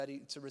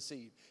ready to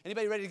receive.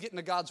 Anybody ready to get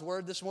into God's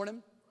word this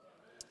morning?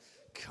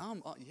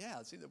 Come on,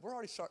 yeah, see, we're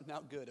already starting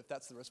out good if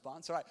that's the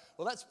response. All right,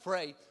 well, let's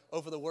pray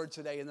over the word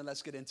today and then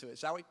let's get into it,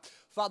 shall we?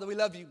 Father, we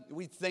love you.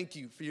 We thank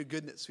you for your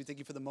goodness. We thank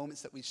you for the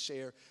moments that we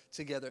share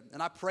together.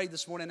 And I pray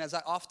this morning, as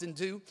I often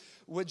do,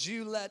 would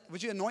you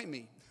anoint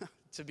me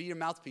to be your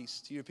mouthpiece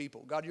to your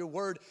people? God, your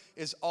word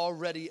is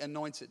already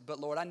anointed.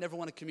 But Lord, I never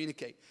want to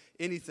communicate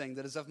anything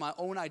that is of my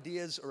own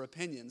ideas or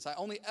opinions. I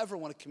only ever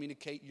want to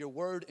communicate your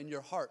word and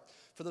your heart.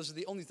 For those are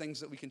the only things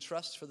that we can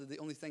trust. For they're the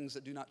only things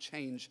that do not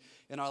change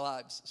in our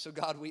lives. So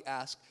God, we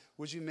ask,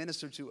 would you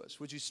minister to us?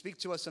 Would you speak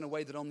to us in a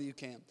way that only you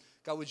can?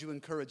 God, would you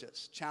encourage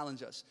us,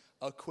 challenge us,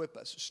 equip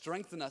us,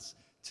 strengthen us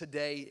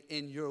today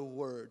in your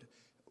word?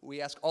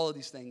 We ask all of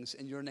these things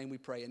in your name we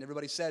pray. And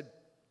everybody said,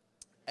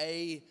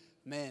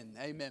 amen.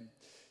 Amen.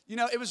 You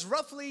know, it was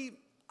roughly,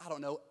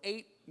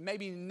 8,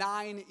 maybe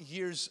 9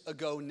 years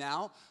ago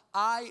now,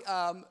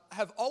 I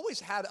have always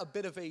had a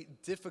bit of a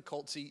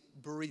difficulty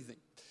breathing.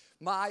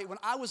 When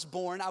I was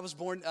born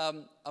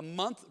a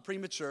month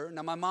premature.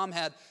 Now, my mom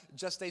had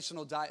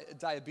gestational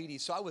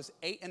diabetes, so I was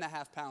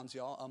 8.5 pounds,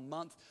 y'all, a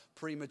month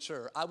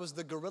premature. I was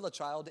the gorilla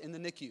child in the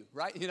NICU,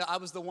 right? You know, I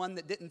was the one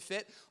that didn't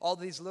fit all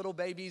these little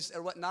babies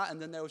or whatnot,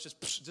 and then there was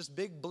just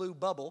big blue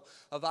bubble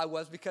of I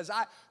was, because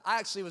I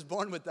actually was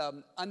born with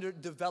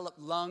underdeveloped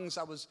lungs.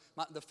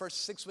 The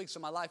first 6 weeks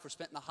of my life were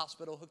spent in the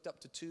hospital, hooked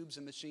up to tubes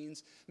and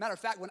machines. Matter of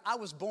fact, when I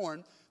was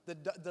born, the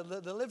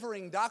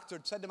delivering doctor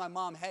said to my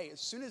mom, hey,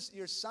 as soon as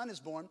your son is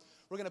born,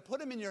 we're going to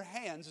put him in your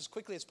hands as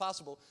quickly as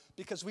possible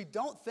because we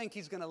don't think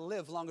he's going to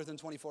live longer than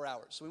 24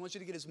 hours. So we want you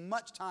to get as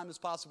much time as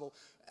possible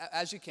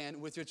as you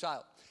can with your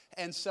child.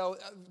 And so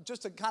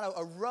just a kind of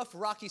a rough,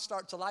 rocky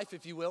start to life,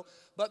 if you will.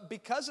 But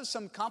because of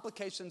some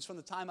complications from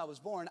the time I was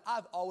born,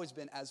 I've always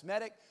been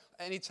asthmatic.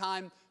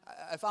 Anytime,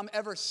 if I'm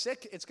ever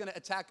sick, it's going to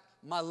attack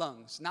my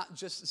lungs. Not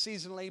just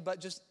seasonally,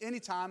 but just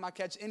anytime I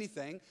catch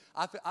anything,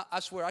 I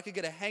swear I could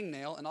get a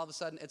hangnail and all of a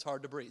sudden it's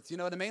hard to breathe. You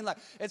know what I mean? Like,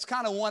 it's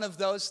kind of one of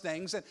those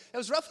things. And it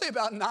was roughly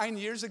about 9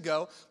 years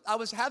ago, I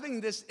was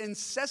having this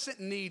incessant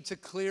need to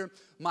clear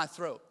my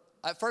throat.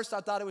 At first, I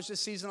thought it was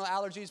just seasonal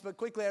allergies, but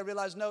quickly I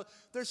realized, no,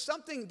 there's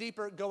something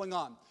deeper going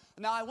on.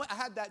 Now, I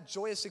had that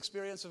joyous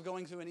experience of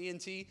going to an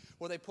ENT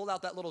where they pull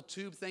out that little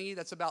tube thingy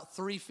that's about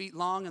 3 feet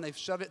long, and they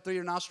shove it through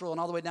your nostril and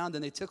all the way down,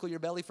 then they tickle your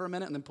belly for a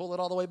minute and then pull it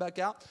all the way back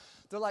out.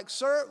 They're like,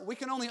 sir, we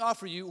can only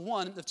offer you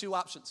one of two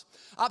options.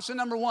 Option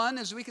number one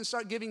is we can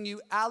start giving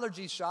you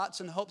allergy shots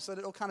in hopes that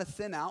it'll kind of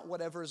thin out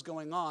whatever is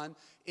going on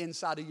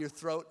inside of your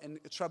throat and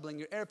troubling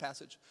your air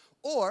passage.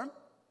 Or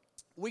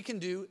we can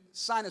do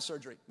sinus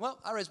surgery. Well,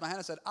 I raised my hand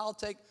and said, I'll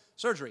take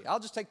surgery. I'll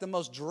just take the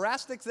most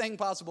drastic thing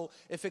possible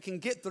if it can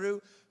get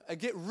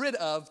rid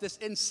of this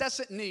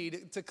incessant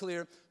need to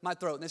clear my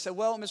throat. And they said,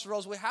 well, Mr.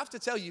 Rose, we have to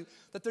tell you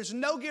that there's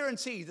no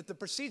guarantee that the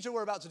procedure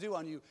we're about to do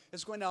on you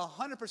is going to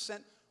 100%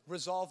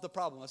 resolve the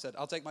problem. I said,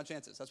 I'll take my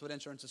chances. That's what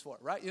insurance is for,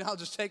 right? You know, I'll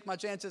just take my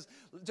chances.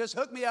 Just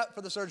hook me up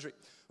for the surgery.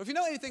 Well, if you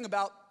know anything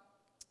about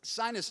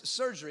sinus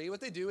surgery,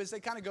 what they do is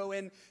they kind of go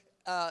in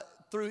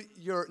through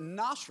your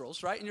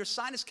nostrils, right? And your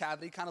sinus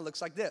cavity kind of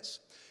looks like this.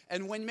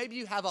 And when maybe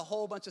you have a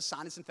whole bunch of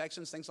sinus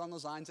infections, things along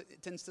those lines,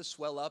 it tends to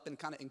swell up and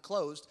kind of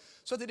enclosed.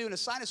 So what they do in a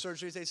sinus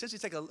surgery is they essentially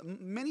take a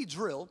mini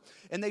drill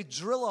and they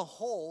drill a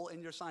hole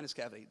in your sinus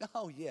cavity.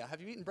 Oh, yeah. Have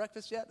you eaten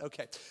breakfast yet?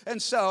 Okay.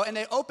 And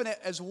they open it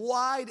as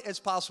wide as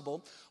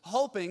possible,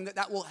 hoping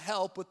that will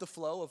help with the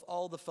flow of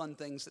all the fun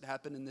things that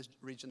happen in this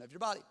region of your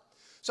body.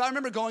 So I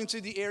remember going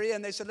to the area,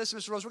 and they said, listen,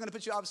 Mr. Rose, we're going to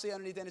put you obviously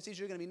underneath anesthesia.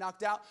 You're going to be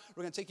knocked out.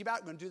 We're going to take you back.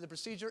 We're going to do the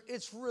procedure.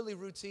 It's really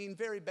routine,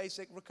 very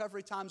basic.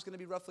 Recovery time is going to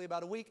be roughly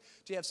about a week.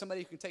 Do you have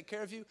somebody who can take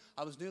care of you?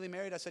 I was newly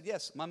married. I said,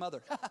 yes, my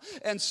mother.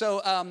 And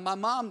so my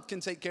mom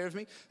can take care of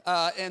me.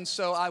 And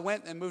so I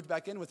went and moved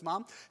back in with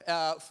mom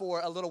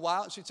for a little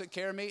while. She took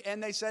care of me.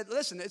 And they said,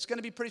 listen, it's going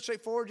to be pretty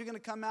straightforward. You're going to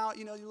come out,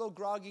 you're a little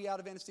groggy out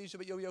of anesthesia,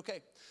 but you'll be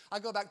okay. I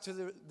go back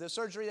to the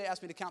surgery. They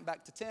asked me to count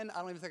back to 10. I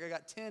don't even think I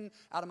got 10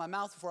 out of my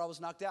mouth before I was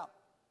knocked out.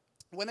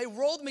 When they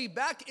rolled me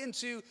back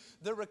into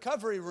the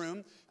recovery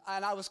room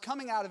and I was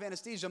coming out of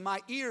anesthesia, my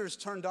ears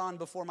turned on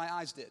before my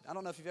eyes did. I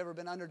don't know if you've ever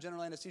been under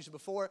general anesthesia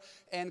before,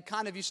 and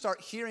kind of you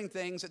start hearing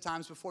things at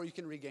times before you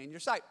can regain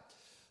your sight.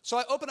 So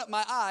I open up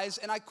my eyes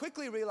and I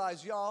quickly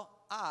realized, y'all,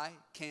 I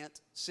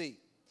can't see.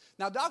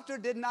 Now, doctor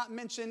did not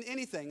mention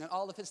anything and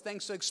all of his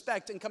things to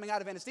expect in coming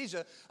out of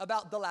anesthesia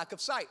about the lack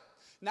of sight.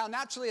 Now,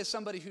 naturally, as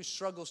somebody who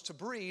struggles to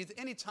breathe,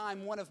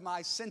 anytime one of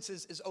my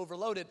senses is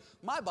overloaded,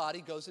 my body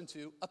goes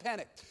into a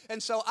panic.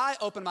 And so I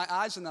open my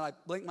eyes, and then I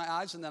blink my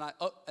eyes, and then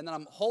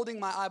I'm holding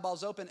my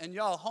eyeballs open, and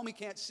y'all, homie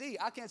can't see.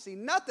 I can't see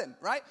nothing,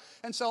 right?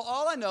 And so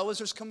all I know is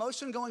there's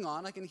commotion going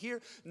on. I can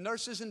hear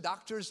nurses and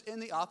doctors in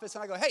the office,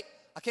 and I go, hey,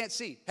 I can't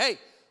see. Hey,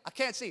 I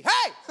can't see.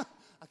 Hey!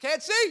 I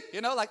can't see,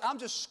 like I'm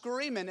just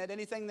screaming at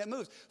anything that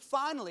moves.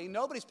 Finally,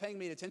 nobody's paying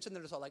me attention.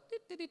 They're just all like,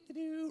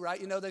 right?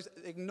 They're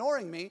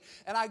ignoring me.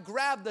 And I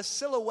grab the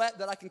silhouette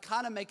that I can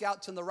kind of make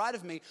out to the right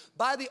of me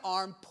by the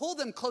arm, pull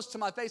them close to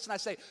my face, and I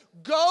say,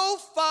 go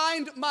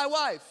find my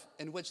wife.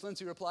 In which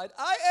Lindsay replied,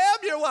 I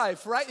am your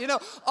wife, right?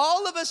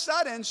 All of a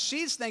sudden,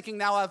 she's thinking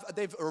now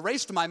they've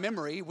erased my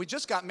memory. We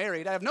just got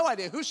married. I have no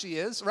idea who she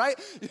is, right?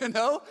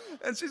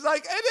 And she's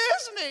like, it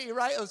is me,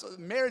 right? It was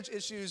marriage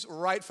issues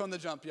right from the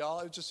jump,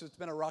 y'all. It's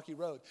been a rocky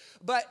road.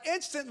 But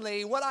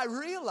instantly, what I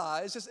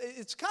realized is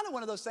it's kind of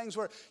one of those things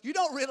where you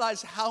don't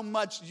realize how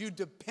much you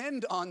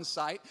depend on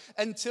sight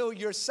until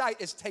your sight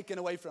is taken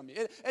away from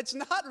you. It's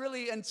not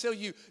really until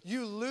you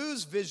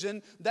lose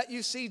vision that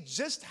you see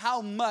just how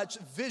much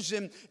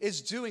vision is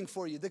doing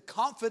for you, the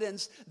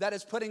confidence that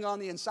it's putting on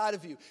the inside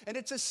of you. And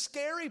it's a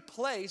scary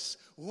place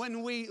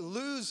when we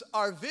lose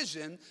our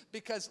vision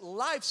because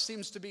life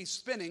seems to be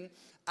spinning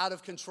out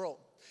of control.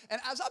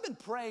 And as I've been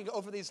praying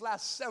over these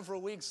last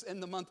several weeks in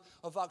the month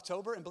of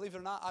October, and believe it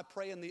or not, I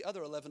pray in the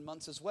other 11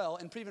 months as well,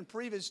 and even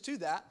previous to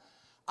that,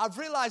 I've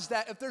realized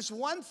that if there's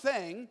one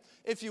thing,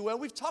 if you will,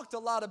 we've talked a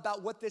lot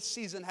about what this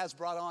season has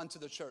brought on to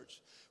the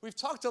church. We've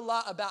talked a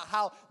lot about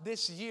how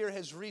this year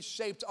has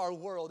reshaped our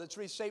world. It's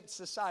reshaped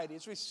society.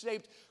 It's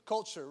reshaped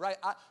culture, right?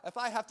 If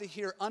I have to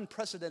hear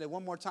unprecedented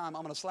one more time,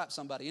 I'm going to slap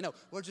somebody.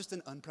 We're just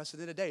in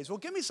unprecedented days. Well,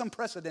 give me some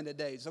precedented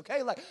days,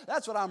 okay?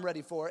 That's what I'm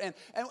ready for. And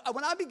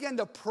when I begin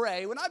to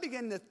pray, when I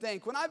begin to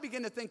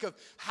think of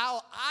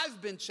how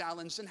I've been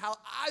challenged and how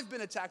I've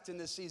been attacked in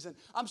this season,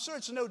 I'm sure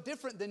it's no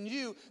different than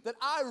you, that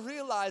I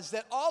realize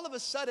that all of a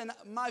sudden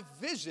my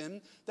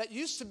vision that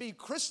used to be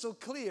crystal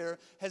clear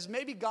has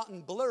maybe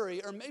gotten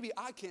blurry, or maybe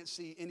I can't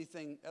see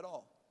anything at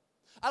all.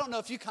 I don't know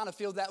if you kind of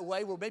feel that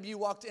way, where maybe you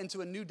walked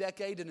into a new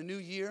decade and a new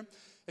year.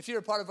 If you're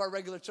a part of our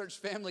regular church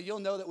family, you'll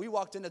know that we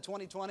walked into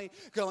 2020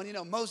 going,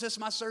 Moses,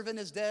 my servant,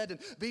 is dead, and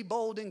be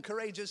bold and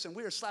courageous, and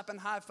we were slapping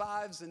high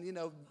fives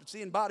and,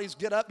 seeing bodies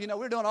get up. We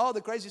were doing all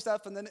the crazy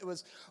stuff, and then it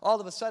was all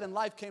of a sudden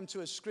life came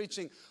to a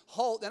screeching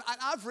halt. And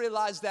I've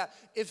realized that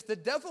if the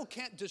devil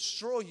can't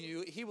destroy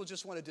you, he will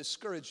just want to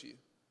discourage you.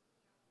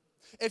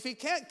 If he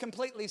can't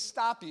completely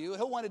stop you,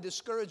 he'll want to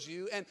discourage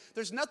you. And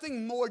there's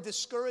nothing more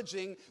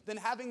discouraging than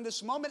having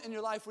this moment in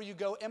your life where you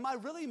go, am I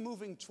really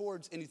moving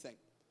towards anything?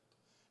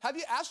 Have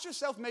you asked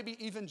yourself maybe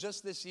even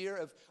just this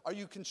year, are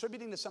you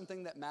contributing to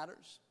something that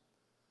matters?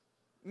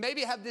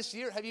 Maybe have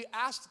you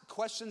asked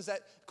question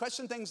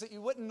things that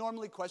you wouldn't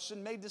normally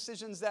question, made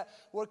decisions that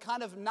were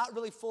kind of not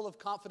really full of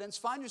confidence,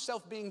 find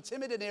yourself being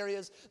timid in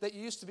areas that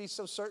you used to be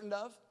so certain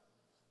of?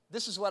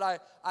 This is what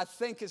I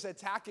think is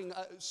attacking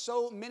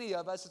so many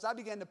of us as I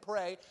began to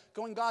pray,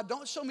 going, God,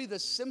 don't show me the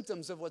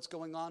symptoms of what's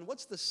going on.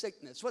 What's the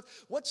sickness?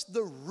 What's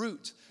the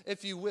root,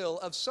 if you will,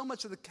 of so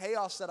much of the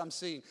chaos that I'm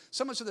seeing,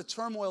 so much of the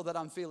turmoil that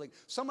I'm feeling,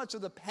 so much of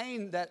the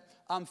pain that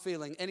I'm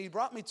feeling? And he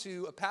brought me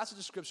to a passage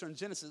of scripture in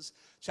Genesis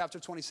chapter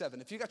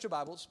 27. If you got your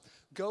Bibles,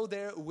 go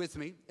there with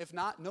me. If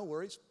not, no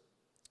worries.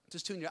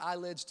 Just tune your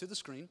eyelids to the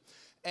screen.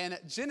 And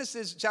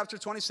Genesis chapter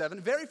 27,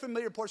 very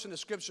familiar portion of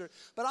scripture,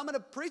 but I'm going to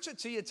preach it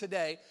to you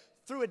today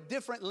through a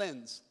different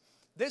lens.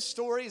 This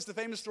story is the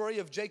famous story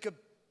of Jacob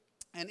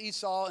and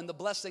Esau and the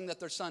blessing that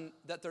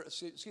their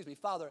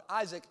father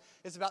Isaac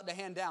is about to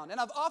hand down. And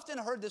I've often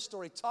heard this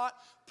story taught,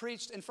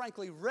 preached, and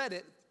frankly read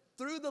it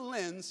through the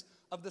lens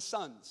of the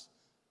sons.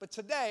 But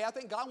today, I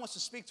think God wants to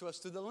speak to us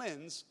through the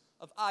lens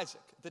of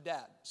Isaac, the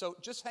dad. So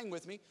just hang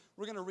with me.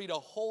 We're going to read a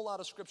whole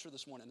lot of scripture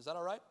this morning. Is that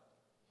all right?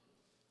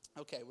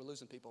 Okay, we're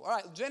losing people. All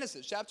right,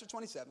 Genesis chapter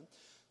 27,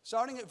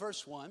 starting at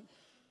verse 1,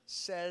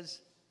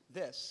 says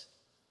this.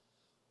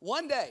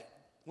 One day,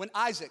 when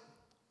Isaac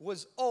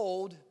was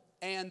old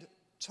and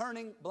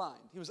turning blind,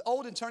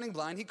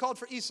 he called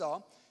for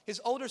Esau, his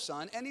older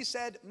son, and he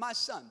said, my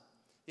son.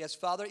 Yes,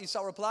 father,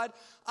 Esau replied,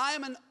 I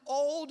am an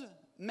old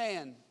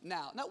man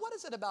now. Now, what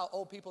is it about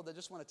old people that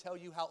just want to tell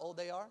you how old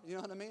they are? You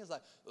know what I mean? It's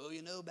like,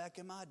 back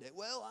in my day.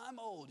 Well, I'm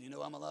old.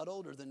 I'm a lot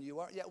older than you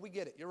are. Yeah, we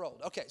get it. You're old.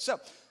 Okay, so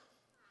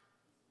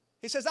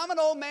he says, I'm an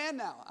old man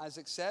now,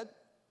 Isaac said,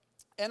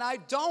 and I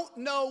don't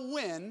know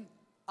when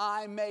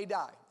I may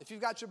die. If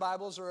you've got your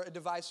Bibles or a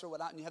device or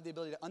whatnot, and you have the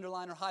ability to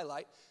underline or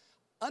highlight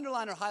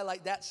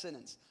that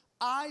sentence.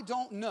 I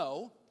don't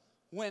know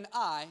when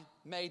I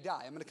may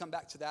die. I'm going to come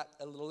back to that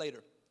a little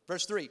later.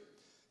 Verse 3,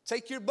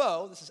 take your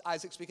bow, this is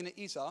Isaac speaking to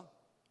Esau,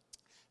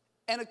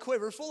 and a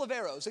quiver full of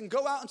arrows, and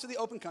go out into the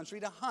open country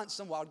to hunt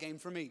some wild game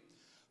for me.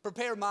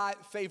 Prepare my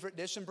favorite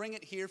dish and bring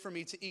it here for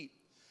me to eat.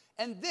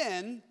 And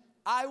then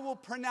I will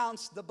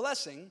pronounce the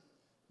blessing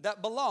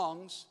that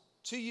belongs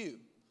to you,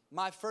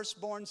 my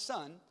firstborn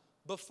son,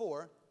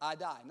 before I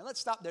die. Now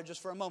let's stop there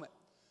just for a moment.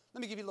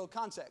 Let me give you a little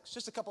context.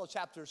 Just a couple of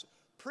chapters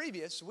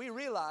previous,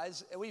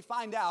 we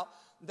find out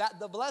that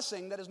the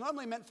blessing that is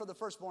normally meant for the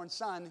firstborn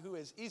son, who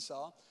is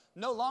Esau,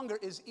 no longer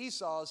is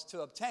Esau's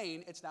to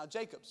obtain, it's now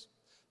Jacob's.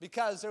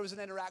 because there was an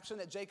interaction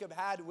that Jacob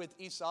had with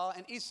Esau,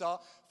 and Esau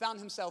found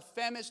himself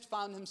famished,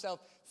 found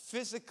himself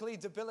physically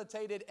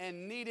debilitated,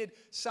 and needed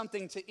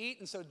something to eat.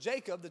 And so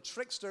Jacob, the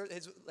trickster,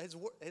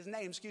 his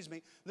name,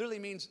 literally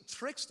means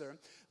trickster,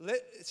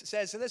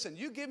 says, listen,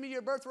 you give me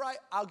your birthright,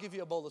 I'll give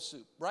you a bowl of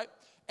soup, right?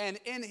 And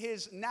in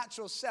his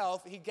natural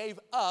self, he gave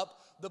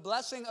up the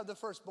blessing of the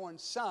firstborn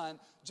son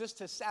just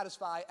to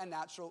satisfy a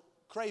natural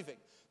craving.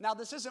 Now,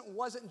 this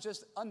wasn't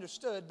just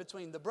understood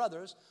between the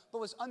brothers,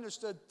 but was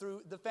understood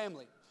through the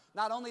family.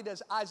 Not only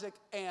does Isaac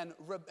and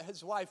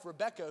his wife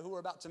Rebekah, who we're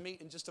about to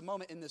meet in just a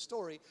moment in this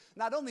story,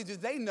 not only do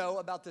they know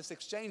about this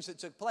exchange that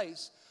took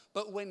place,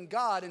 but when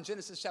God in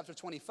Genesis chapter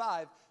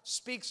 25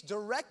 speaks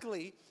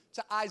directly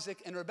to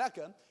Isaac and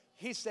Rebekah,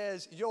 he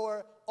says,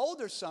 your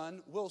older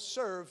son will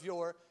serve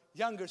your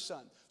younger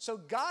son. So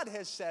God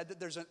has said that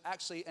there's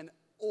actually an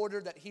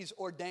order that he's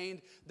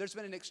ordained. There's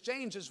been an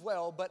exchange as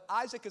well, but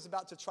Isaac is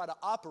about to try to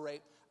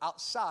operate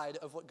outside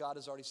of what God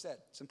has already said.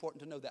 It's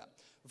important to know that.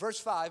 Verse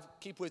 5,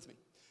 keep with me.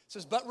 It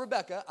says, but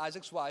Rebekah,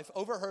 Isaac's wife,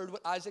 overheard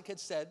what Isaac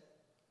had said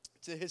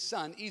to his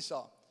son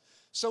Esau.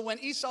 So when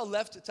Esau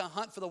left to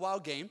hunt for the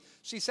wild game,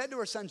 she said to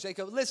her son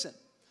Jacob, listen,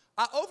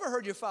 I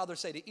overheard your father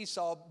say to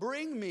Esau,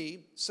 bring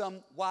me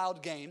some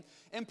wild game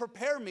and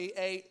prepare me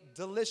a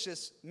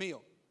delicious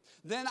meal.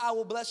 Then I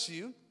will bless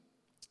you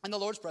in the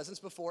Lord's presence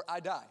before I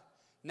die.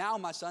 Now,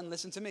 my son,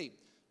 listen to me.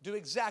 Do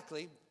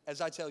exactly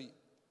as I tell you.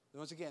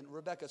 Once again,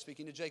 Rebekah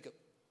speaking to Jacob.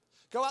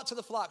 Go out to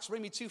the flocks,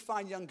 bring me 2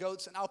 fine young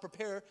goats, and I'll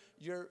prepare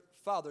your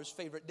father's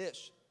favorite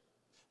dish.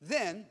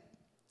 Then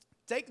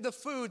take the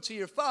food to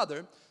your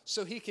father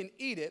so he can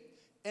eat it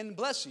and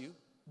bless you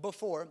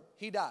before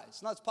he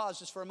dies. Now, let's pause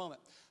just for a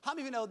moment. How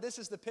many of you know this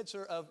is the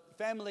picture of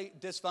family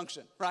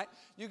dysfunction, right?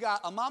 You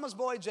got a mama's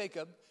boy,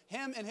 Jacob.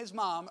 Him and his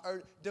mom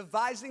are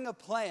devising a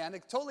plan, a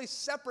totally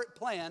separate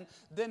plan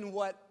than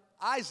what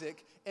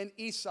Isaac and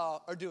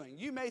Esau are doing.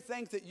 You may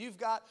think that you've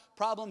got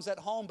problems at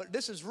home, but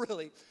this is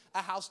really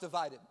a house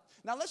divided.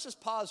 Now, let's just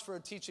pause for a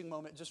teaching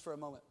moment, just for a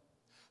moment.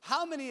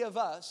 How many of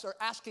us are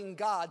asking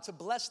God to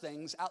bless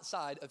things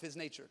outside of his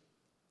nature?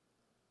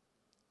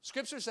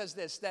 Scripture says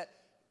this, that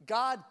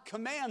God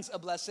commands a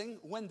blessing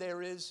when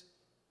there is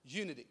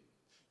unity.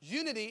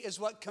 Unity is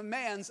what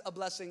commands a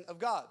blessing of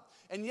God.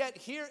 And yet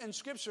here in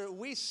Scripture,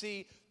 we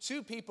see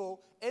 2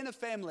 people in a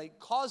family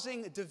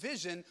causing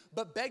division,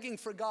 but begging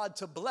for God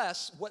to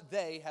bless what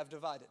they have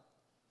divided.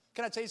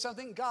 Can I tell you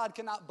something? God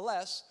cannot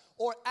bless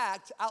or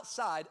act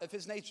outside of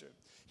his nature.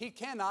 He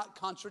cannot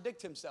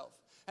contradict himself.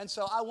 And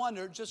so I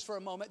wonder, just for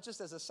a moment, just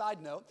as a side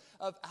note,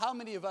 of how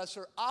many of us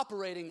are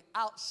operating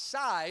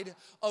outside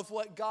of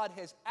what God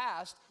has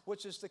asked,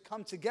 which is to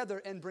come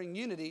together and bring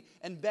unity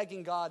and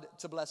begging God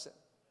to bless it.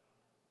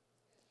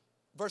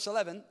 Verse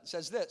 11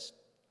 says this,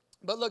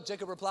 but look,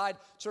 Jacob replied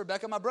to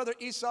Rebekah, my brother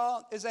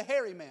Esau is a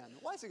hairy man.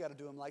 Why has he got to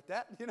do him like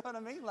that? You know what I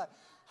mean? Like,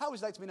 I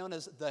always like to be known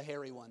as the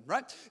hairy one,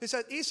 right? He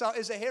said, Esau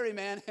is a hairy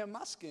man and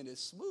my skin is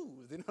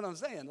smooth. You know what I'm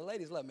saying? The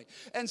ladies love me.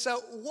 And so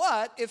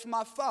what if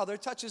my father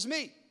touches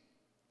me?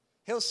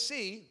 He'll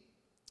see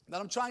that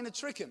I'm trying to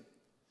trick him.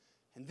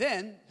 And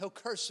then he'll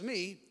curse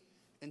me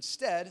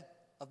instead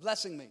of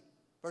blessing me.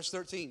 Verse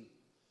 13.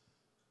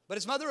 But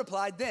his mother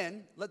replied,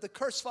 then let the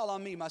curse fall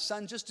on me, my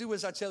son. Just do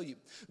as I tell you.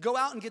 Go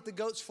out and get the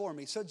goats for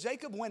me. So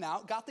Jacob went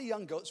out, got the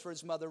young goats for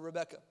his mother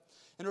Rebekah.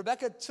 And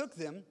Rebekah took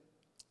them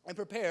and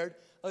prepared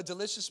a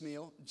delicious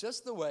meal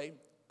just the way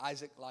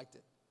Isaac liked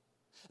it.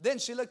 Then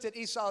she looked at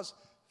Esau's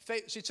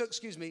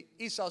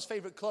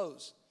favorite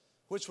clothes,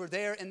 which were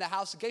there in the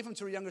house, and gave them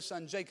to her younger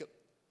son, Jacob.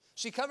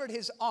 She covered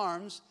his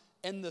arms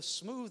and the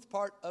smooth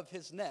part of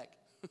his neck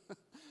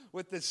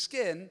with the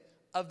skin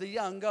of the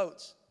young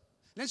goats.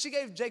 And then she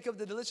gave Jacob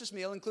the delicious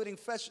meal, including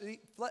freshly,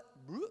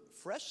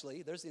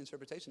 there's the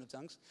interpretation of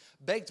tongues,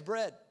 baked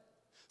bread.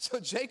 So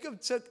Jacob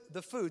took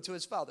the food to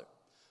his father.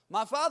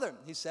 My father,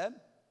 he said.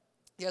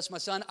 Yes, my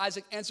son,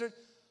 Isaac answered,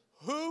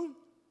 who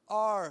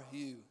are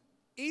you,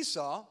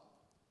 Esau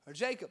or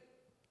Jacob?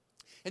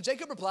 And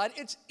Jacob replied,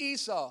 it's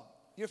Esau,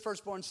 your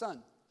firstborn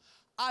son.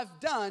 I've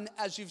done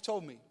as you've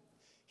told me.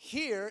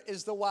 Here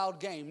is the wild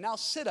game. Now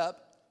sit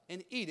up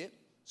and eat it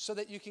so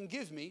that you can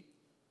give me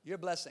your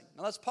blessing.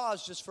 Now let's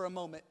pause just for a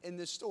moment in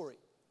this story.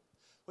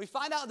 We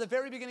find out at the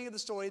very beginning of the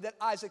story that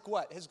Isaac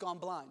has gone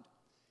blind.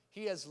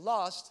 He has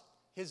lost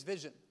his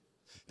vision.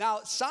 Now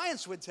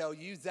science would tell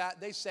you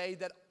that they say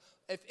that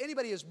if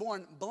anybody is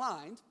born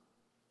blind,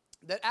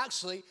 that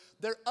actually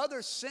their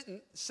other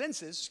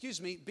senses,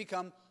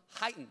 become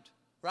heightened.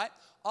 Right?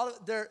 All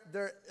of their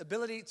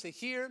ability to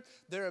hear,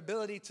 their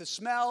ability to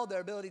smell,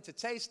 their ability to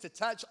taste, to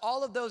touch,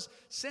 all of those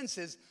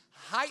senses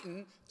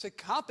heighten to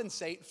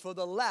compensate for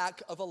the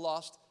lack of a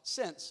lost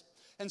sense.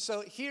 And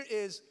so here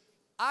is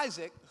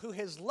Isaac who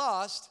has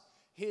lost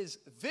his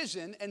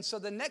vision, and so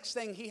the next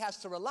thing he has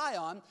to rely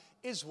on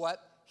is what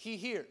he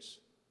hears.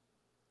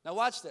 Now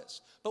watch this.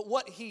 But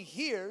what he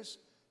hears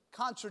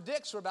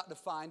contradicts, we're about to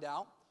find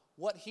out,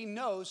 what he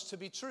knows to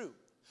be true.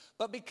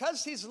 But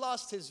because he's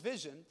lost his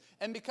vision,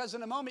 and because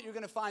in a moment you're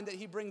going to find that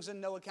he brings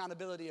in no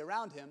accountability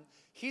around him,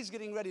 he's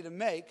getting ready to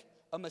make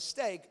a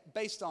mistake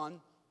based on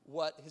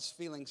what his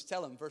feelings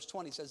tell him. Verse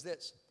 20 says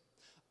this.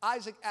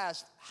 Isaac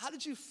asked, how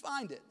did you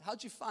find it? How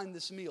did you find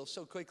this meal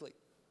so quickly?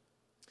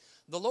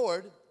 The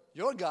Lord,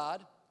 your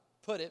God,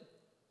 put it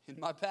in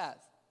my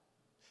path.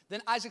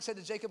 Then Isaac said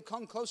to Jacob,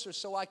 come closer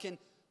so I can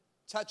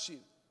touch you.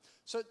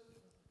 So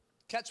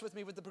catch with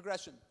me with the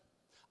progression.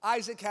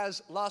 Isaac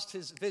has lost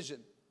his vision.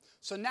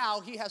 So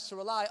now he has to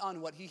rely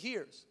on what he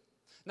hears.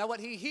 Now what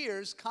he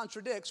hears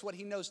contradicts what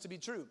he knows to be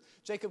true.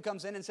 Jacob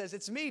comes in and says,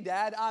 it's me,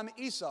 Dad, I'm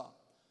Esau.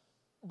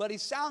 But he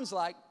sounds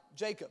like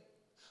Jacob.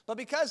 But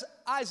because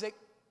Isaac,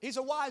 he's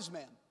a wise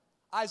man.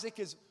 Isaac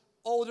is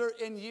older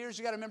in years.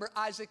 You got to remember,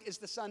 Isaac is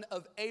the son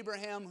of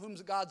Abraham, whom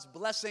God's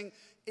blessing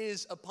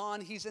is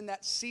upon. He's in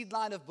that seed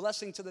line of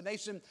blessing to the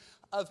nation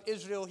of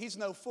Israel. He's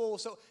no fool.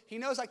 So he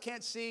knows I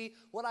can't see.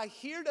 What I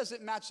hear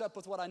doesn't match up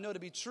with what I know to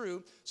be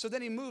true. So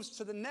then he moves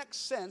to the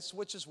next sense,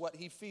 which is what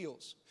he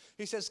feels.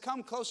 He says,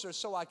 come closer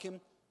so I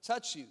can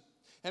touch you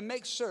and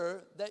make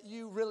sure that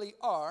you really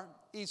are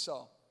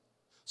Esau.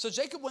 So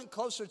Jacob went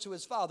closer to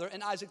his father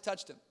and Isaac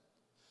touched him.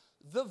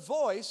 The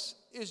voice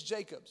is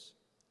Jacob's.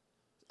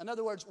 In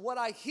other words, what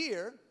I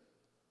hear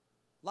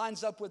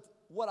lines up with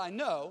what I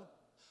know,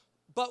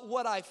 but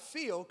what I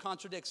feel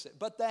contradicts it.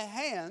 But the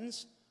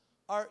hands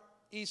are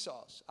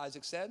Esau's,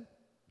 Isaac said.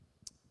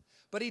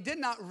 But he did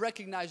not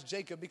recognize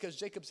Jacob because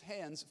Jacob's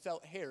hands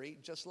felt hairy,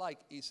 just like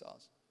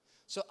Esau's.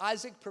 So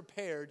Isaac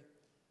prepared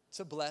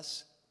to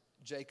bless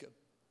Jacob.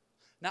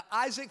 Now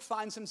Isaac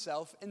finds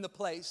himself in the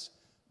place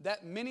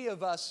that many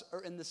of us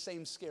are in the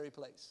same scary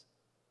place.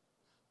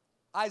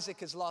 Isaac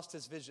has lost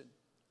his vision.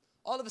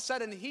 All of a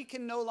sudden, he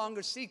can no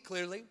longer see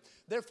clearly.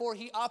 Therefore,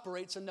 he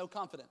operates in no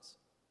confidence.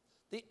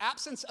 The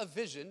absence of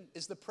vision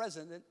is the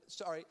presence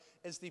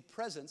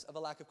of a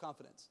lack of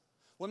confidence.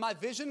 When my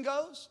vision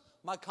goes,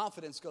 my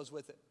confidence goes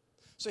with it.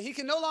 So he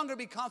can no longer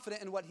be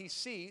confident in what he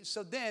sees.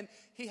 So then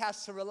he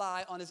has to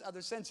rely on his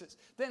other senses.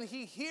 Then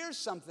he hears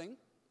something.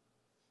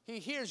 He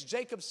hears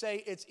Jacob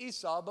say it's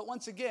Esau, but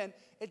once again,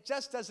 it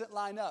just doesn't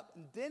line up.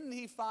 And then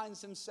he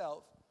finds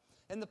himself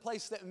in the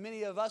place that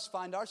many of us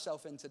find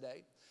ourselves in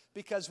today,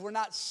 because we're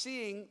not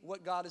seeing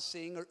what God is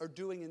seeing or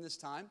doing in this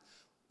time.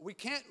 We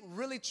can't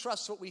really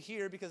trust what we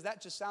hear because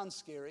that just sounds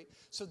scary.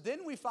 So then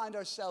we find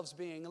ourselves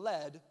being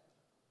led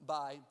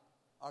by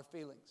our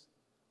feelings.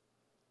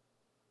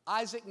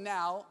 Isaac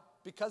now,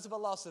 because of a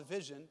loss of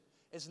vision,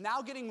 is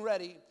now getting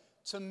ready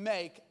to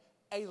make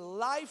a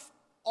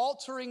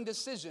life-altering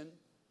decision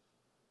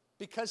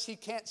because he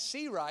can't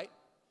see right.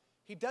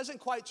 He doesn't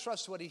quite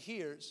trust what he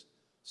hears,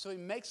 so he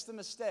makes the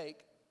mistake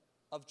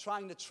of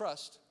trying to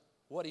trust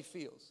what he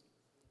feels.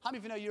 How many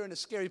of you know you're in a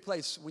scary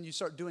place when you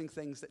start doing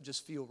things that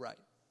just feel right?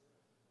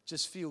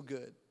 Just feel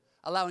good.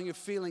 Allowing your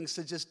feelings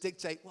to just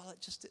dictate, well,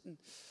 it just didn't,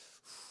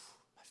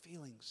 my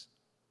feelings.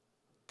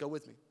 Go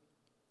with me.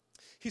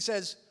 He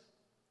says,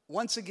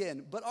 once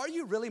again, but are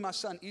you really my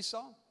son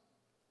Esau?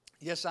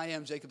 Yes, I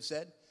am, Jacob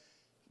said.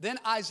 Then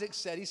Isaac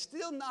said, he's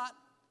still not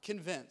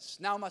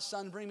convinced. Now, my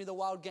son, bring me the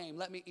wild game.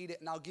 Let me eat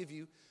it, and I'll give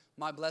you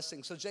my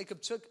blessing. So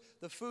Jacob took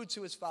the food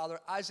to his father.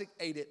 Isaac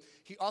ate it.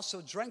 He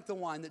also drank the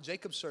wine that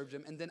Jacob served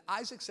him. And then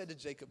Isaac said to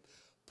Jacob,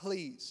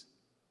 please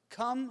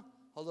come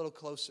a little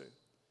closer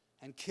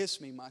and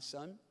kiss me, my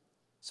son.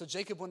 So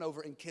Jacob went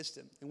over and kissed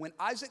him. And when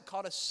Isaac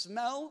caught a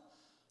smell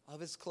of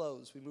his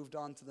clothes, we moved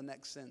on to the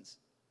next sense.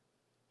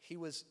 He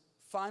was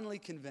finally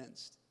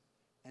convinced,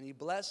 and he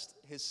blessed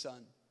his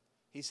son.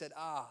 He said,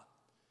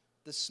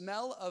 the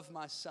smell of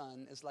my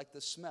son is like the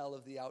smell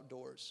of the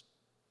outdoors,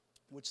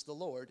 which the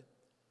Lord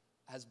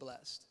has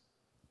blessed.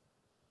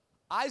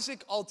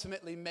 Isaac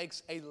ultimately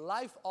makes a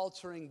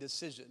life-altering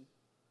decision,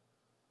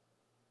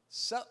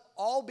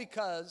 all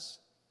because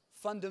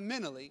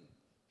fundamentally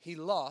he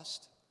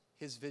lost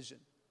his vision.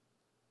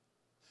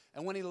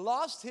 And when he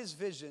lost his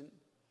vision,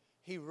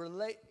 he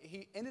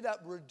ended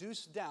up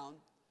reduced down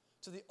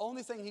to the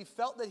only thing he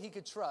felt that he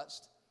could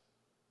trust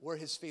were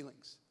his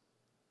feelings.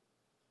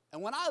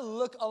 And when I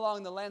look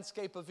along the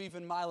landscape of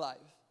even my life,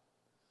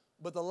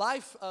 but the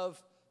life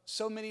of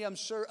so many, I'm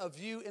sure, of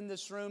you in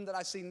this room that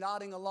I see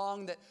nodding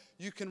along, that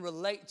you can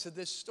relate to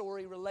this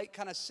story, relate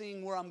kind of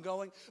seeing where I'm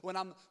going. When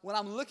I'm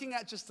looking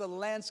at just the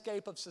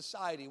landscape of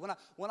society,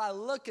 when I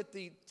look at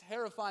the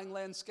terrifying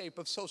landscape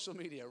of social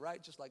media,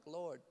 right? Just like,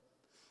 Lord,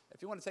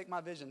 if you want to take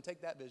my vision,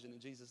 take that vision in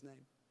Jesus'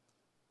 name.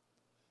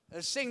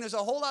 They're seeing there's a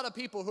whole lot of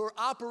people who are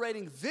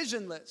operating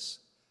visionless.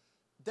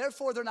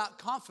 Therefore, they're not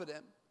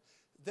confident.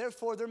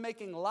 Therefore, they're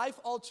making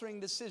life-altering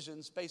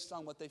decisions based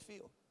on what they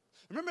feel.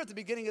 Remember at the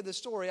beginning of the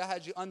story, I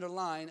had you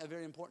underline a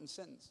very important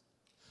sentence.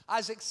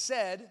 Isaac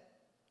said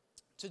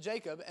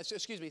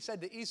to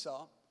said to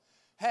Esau,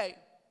 hey,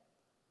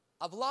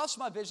 I've lost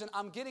my vision.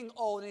 I'm getting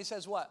old. And he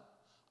says what?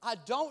 I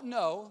don't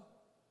know.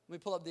 Let me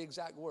pull up the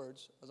exact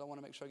words because I want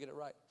to make sure I get it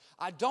right.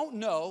 I don't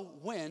know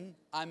when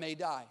I may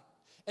die.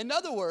 In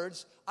other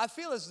words, I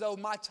feel as though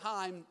my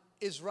time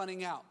is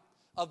running out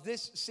of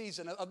this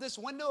season, of this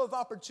window of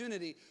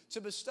opportunity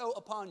to bestow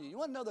upon you. You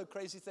want to know the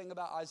crazy thing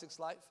about Isaac's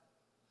life?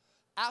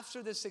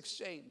 After this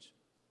exchange,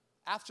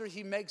 after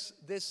he makes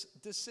this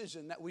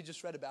decision that we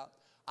just read about,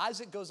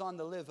 Isaac goes on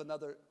to live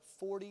another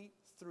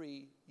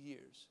 43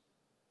 years.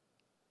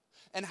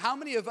 And how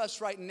many of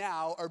us right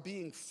now are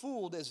being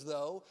fooled as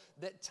though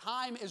that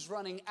time is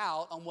running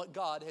out on what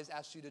God has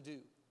asked you to do?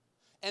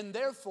 And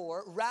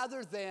therefore,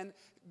 rather than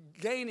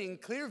gaining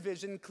clear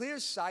vision, clear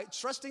sight,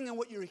 trusting in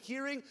what you're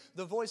hearing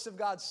the voice of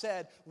God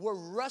said, we're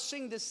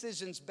rushing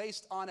decisions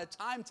based on a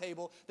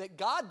timetable that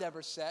God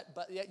never set,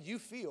 but yet you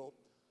feel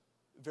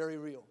very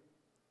real.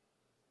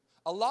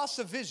 A loss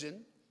of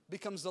vision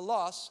becomes the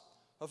loss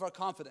of our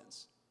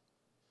confidence.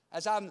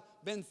 As I've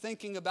been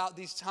thinking about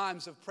these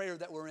times of prayer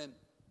that we're in,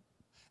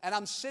 and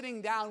I'm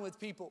sitting down with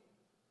people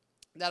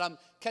that I'm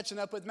catching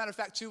up with. Matter of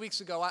fact, 2 weeks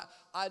ago,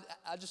 I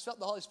just felt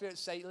the Holy Spirit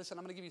say, listen,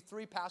 I'm going to give you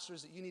 3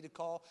 pastors that you need to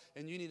call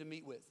and you need to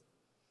meet with.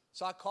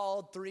 So I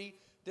called 3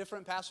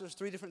 different pastors,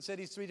 3 different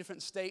cities, 3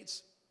 different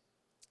states.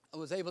 I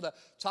was able to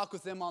talk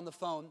with them on the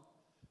phone.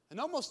 And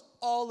almost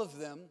all of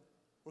them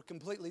were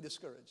completely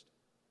discouraged.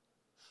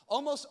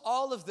 Almost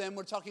all of them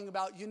were talking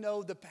about,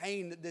 the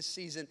pain that this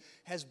season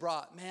has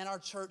brought. Man, our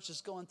church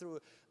is going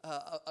through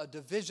a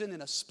division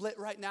and a split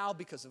right now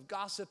because of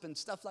gossip and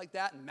stuff like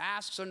that, and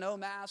masks or no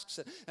masks,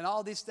 and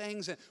all these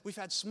things. And we've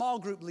had small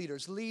group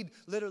leaders lead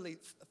literally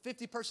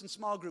 50-person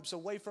small groups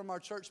away from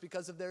our church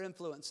because of their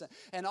influence.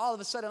 And all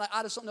of a sudden,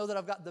 I just don't know that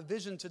I've got the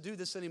vision to do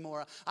this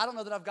anymore. I don't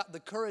know that I've got the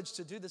courage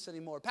to do this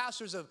anymore.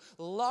 Pastors of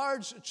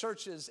large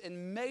churches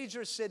in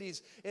major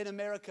cities in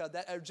America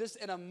that are just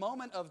in a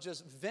moment of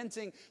just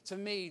venting to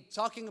me,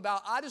 talking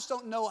about, I just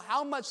don't know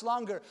how much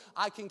longer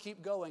I can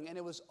keep going. And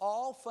it was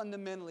all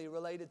fundamentally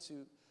related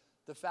to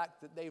the fact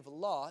that they've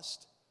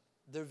lost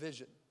their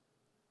vision.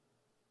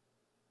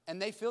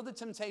 And they feel the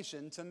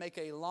temptation to make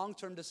a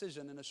long-term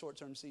decision in a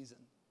short-term season.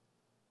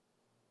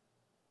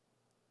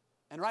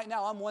 And right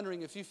now, I'm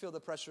wondering if you feel the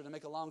pressure to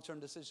make a long-term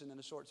decision in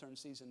a short-term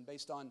season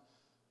based on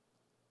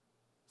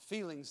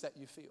feelings that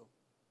you feel,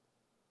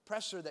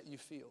 pressure that you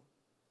feel,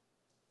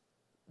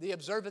 the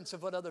observance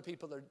of what other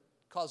people are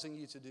causing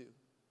you to do.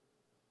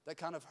 That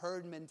kind of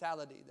herd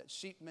mentality, that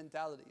sheep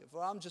mentality of,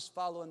 well, I'm just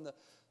following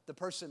the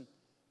person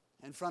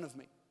in front of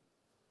me.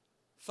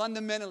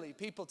 Fundamentally,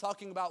 people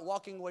talking about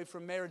walking away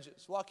from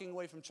marriages, walking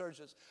away from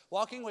churches,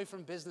 walking away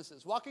from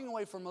businesses, walking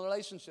away from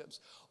relationships,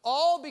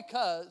 all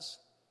because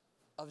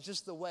of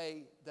just the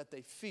way that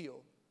they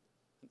feel.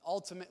 And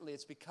ultimately,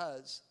 it's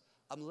because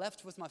I'm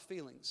left with my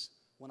feelings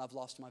when I've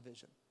lost my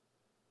vision.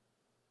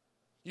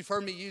 You've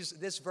heard me use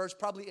this verse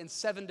probably in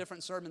 7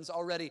 different sermons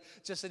already,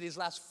 just in these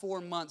last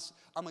 4 months.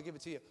 I'm going to give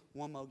it to you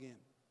one more again.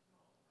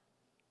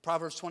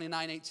 Proverbs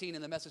 29:18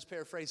 in the Message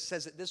paraphrase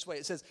says it this way.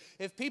 It says,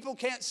 if people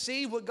can't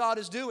see what God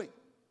is doing,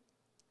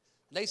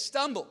 they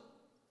stumble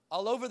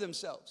all over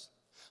themselves.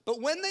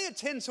 But when they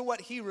attend to what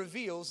he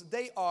reveals,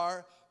 they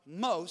are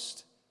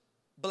most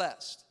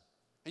blessed.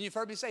 And you've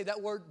heard me say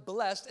that word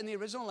blessed in the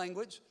original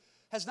language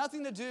has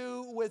nothing to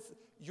do with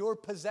your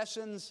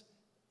possessions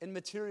in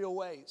material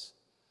ways.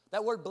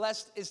 That word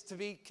blessed is to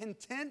be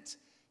content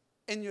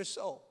in your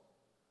soul.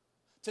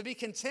 To be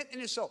content in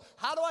your soul.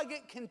 How do I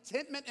get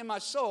contentment in my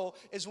soul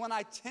is when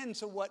I tend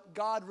to what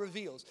God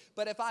reveals.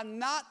 But if I'm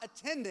not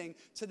attending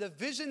to the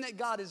vision that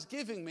God is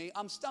giving me,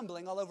 I'm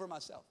stumbling all over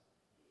myself.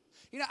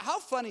 How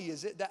funny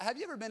is it that, have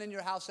you ever been in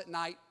your house at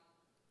night?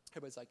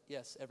 Everybody's like,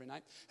 yes, every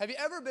night. Have you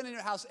ever been in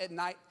your house at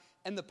night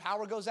and the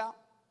power goes out?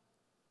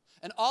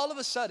 And all of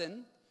a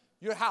sudden,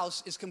 your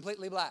house is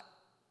completely black.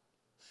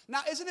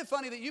 Now, isn't it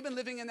funny that you've been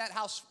living in that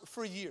house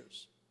for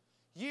years?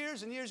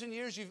 Years and years and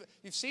years.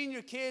 You've seen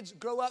your kids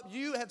grow up.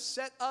 You have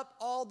set up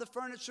all the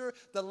furniture,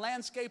 the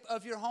landscape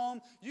of your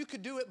home. You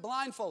could do it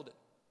blindfolded.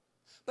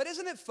 But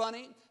isn't it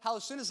funny how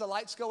as soon as the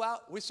lights go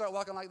out, we start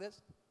walking like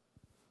this?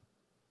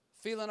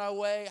 Feeling our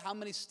way, how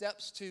many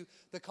steps to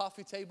the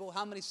coffee table,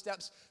 how many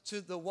steps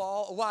to the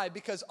wall. Why?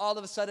 Because all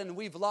of a sudden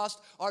we've lost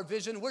our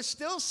vision. We're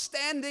still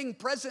standing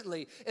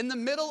presently in the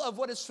middle of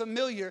what is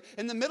familiar,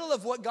 in the middle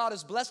of what God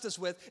has blessed us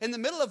with, in the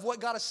middle of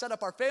what God has set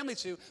up our family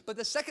to. But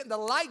the second the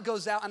light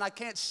goes out and I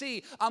can't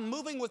see, I'm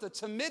moving with a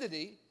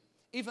timidity,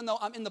 even though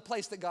I'm in the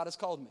place that God has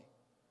called me.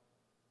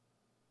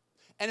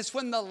 And it's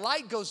when the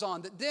light goes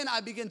on that then I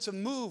begin to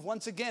move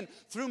once again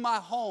through my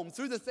home,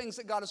 through the things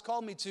that God has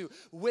called me to,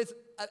 with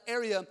an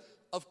area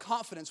of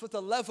confidence, with a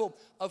level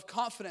of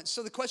confidence.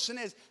 So the question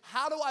is,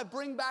 how do I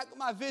bring back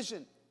my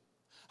vision?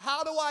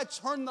 How do I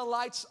turn the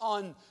lights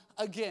on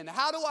again?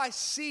 How do I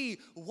see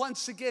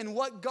once again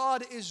what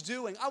God is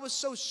doing? I was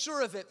so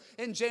sure of it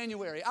in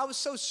January. I was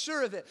so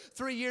sure of it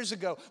 3 years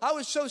ago. I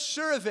was so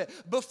sure of it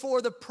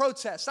before the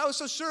protests. I was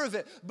so sure of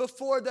it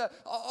before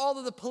all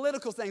of the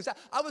political things.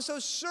 I was so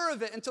sure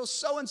of it until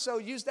so-and-so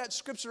used that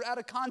scripture out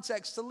of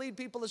context to lead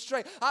people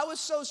astray. I was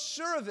so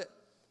sure of it.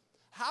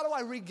 How do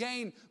I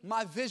regain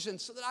my vision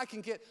so that I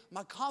can get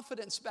my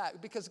confidence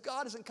back? Because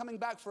God isn't coming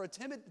back for a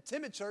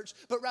timid church,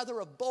 but rather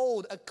a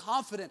bold, a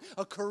confident,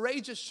 a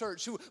courageous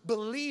church who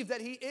believe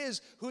that He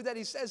is who that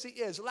He says He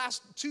is.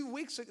 Last 2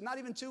 weeks, not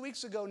even 2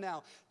 weeks ago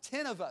now,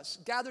 10 of us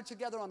gathered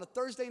together on a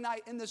Thursday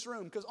night in this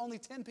room because only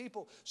 10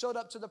 people showed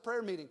up to the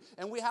prayer meeting.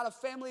 And we had a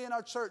family in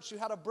our church who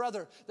had a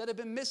brother that had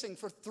been missing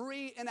for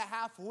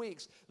 3.5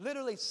 weeks,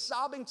 literally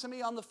sobbing to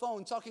me on the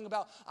phone, talking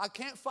about, I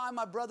can't find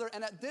my brother.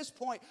 And at this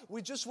point,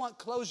 we just want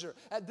closure.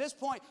 At this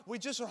point, we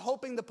just are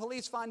hoping the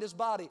police find his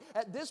body.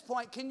 At this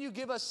point, can you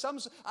give us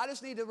I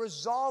just need to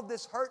resolve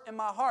this hurt in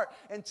my heart.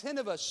 And 10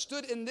 of us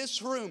stood in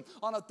this room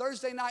on a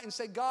Thursday night and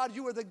said, God,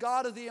 you are the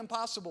God of the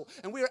impossible.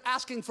 And we are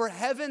asking for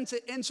heaven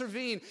to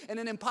intervene in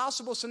an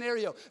impossible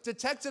scenario.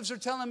 Detectives are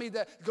telling me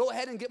that go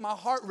ahead and get my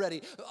heart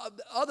ready.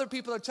 Other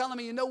people are telling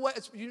me, you know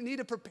what, you need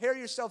to prepare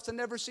yourself to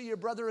never see your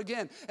brother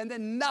again. And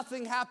then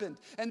nothing happened.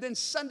 And then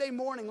Sunday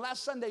morning,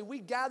 last Sunday, we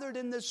gathered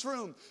in this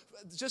room,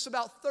 just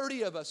about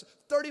 30 of us,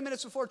 30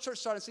 minutes before church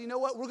started, said, you know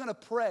what, we're going to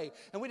pray.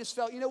 And we just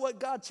felt, you know what,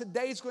 God,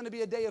 today's going to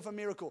be a day of a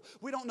miracle.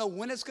 We don't know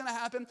when it's going to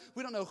happen.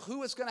 We don't know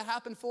who it's going to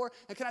happen for.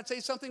 And can I tell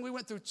you something? We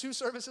went through 2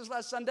 services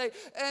last Sunday,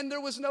 and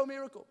there was no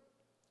miracle.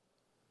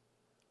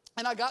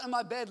 And I got in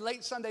my bed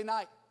late Sunday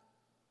night,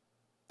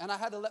 and I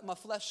had to let my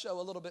flesh show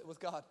a little bit with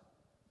God.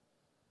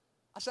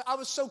 I said, I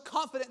was so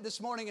confident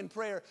this morning in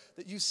prayer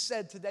that you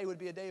said today would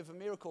be a day of a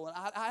miracle, and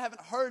I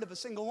haven't heard of a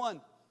single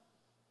one.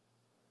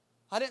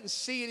 I didn't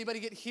see anybody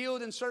get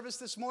healed in service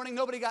this morning.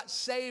 Nobody got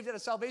saved at a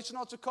salvation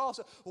altar call.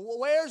 So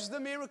where's the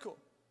miracle?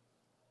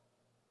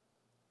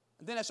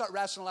 And then I start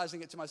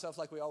rationalizing it to myself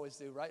like we always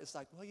do, right? It's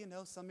like, well, you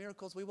know, some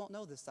miracles we won't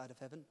know this side of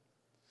heaven.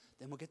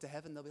 Then we'll get to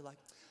heaven, they'll be like,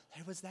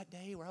 there was that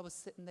day where I was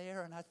sitting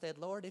there and I said,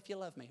 Lord, if you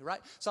love me,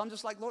 right? So I'm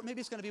just like, Lord, maybe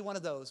it's going to be one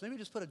of those. Maybe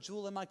just put a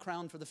jewel in my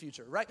crown for the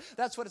future, right?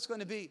 That's what it's going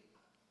to be.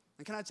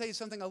 And can I tell you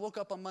something? I woke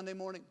up on Monday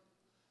morning,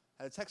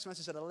 had a text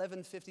message at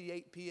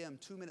 11:58 p.m.,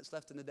 2 minutes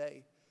left in the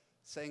day,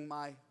 saying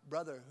my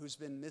brother, who's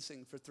been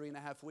missing for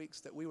 3.5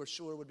 weeks, that we were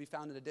sure would be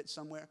found in a ditch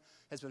somewhere,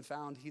 has been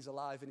found. He's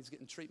alive and he's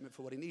getting treatment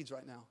for what he needs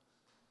right now.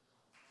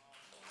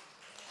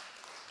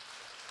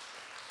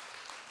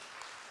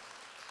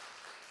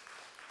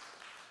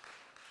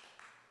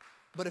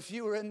 But if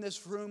you were in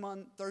this room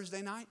on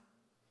Thursday night,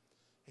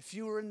 if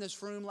you were in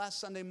this room last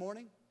Sunday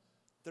morning,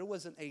 there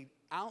wasn't an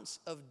ounce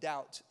of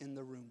doubt in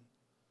the room.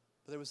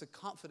 But there was a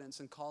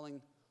confidence in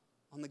calling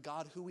on the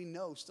God who we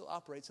know still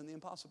operates in the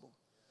impossible.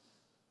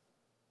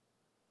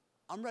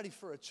 I'm ready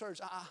for a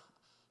church. I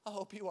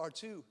hope you are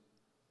too.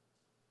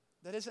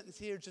 That isn't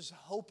here just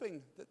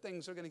hoping that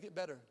things are going to get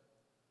better.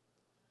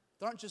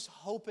 They aren't just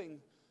hoping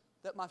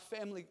that my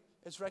family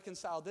is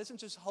reconciled. They isn't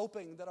just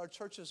hoping that our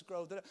churches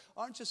grow. They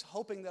aren't just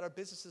hoping that our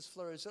businesses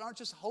flourish. They aren't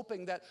just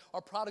hoping that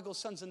our prodigal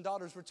sons and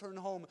daughters return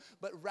home,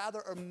 but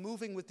rather are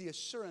moving with the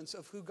assurance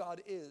of who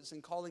God is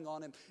and calling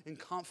on Him in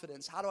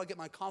confidence. How do I get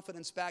my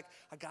confidence back?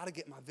 I got to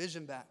get my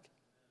vision back.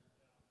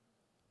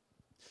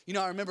 You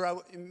know, I remember,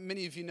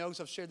 many of you know,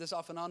 because I've shared this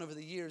off and on over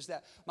the years,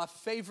 that my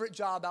favorite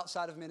job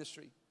outside of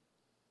ministry,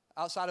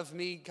 outside of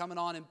me coming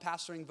on and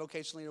pastoring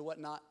vocationally or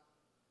whatnot,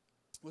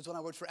 was when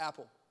I worked for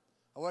Apple.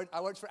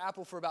 I worked for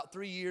Apple for about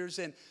 3 years,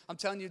 and I'm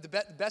telling you,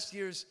 the best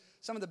years,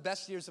 some of the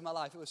best years of my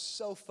life. It was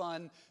so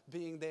fun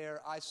being there.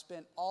 I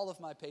spent all of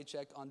my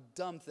paycheck on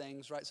dumb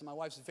things, right? So my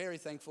wife's very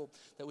thankful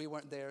that we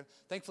weren't there.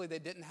 Thankfully, they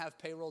didn't have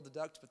payroll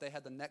deduct, but they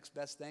had the next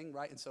best thing,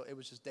 right? And so it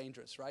was just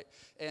dangerous, right?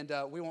 And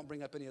we won't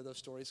bring up any of those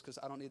stories because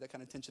I don't need that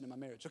kind of tension in my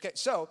marriage. Okay,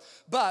 so,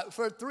 but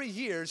for 3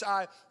 years,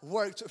 I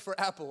worked for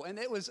Apple, and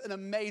it was an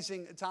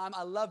amazing time.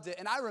 I loved it.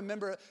 And I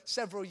remember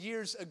several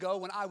years ago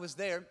when I was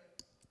there,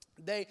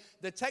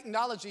 the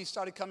technology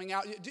started coming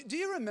out. Do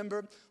you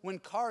remember when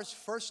cars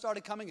first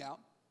started coming out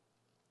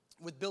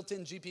with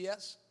built-in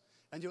GPS?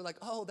 And you were like,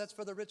 oh, that's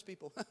for the rich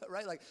people,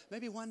 right? Like,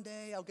 maybe one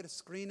day I'll get a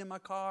screen in my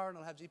car and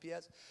I'll have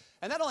GPS.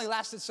 And that only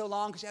lasted so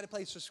long because you had to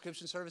pay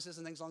subscription services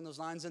and things along those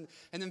lines. And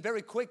then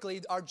very quickly,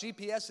 the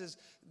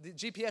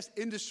GPS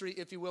industry,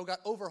 if you will, got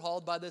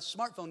overhauled by the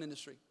smartphone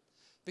industry.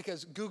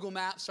 Because Google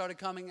Maps started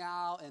coming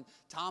out, and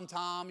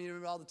TomTom, you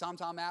remember all the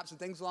TomTom apps and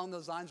things along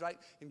those lines, right?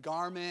 And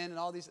Garmin and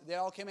all these, they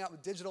all came out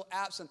with digital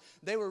apps, and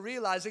they were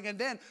realizing, and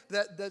then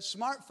the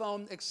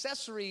smartphone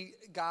accessory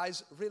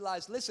guys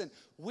realized, listen,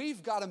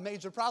 we've got a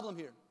major problem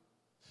here.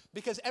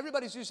 Because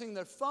everybody's using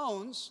their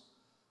phones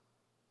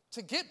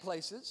to get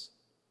places,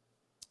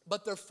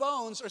 but their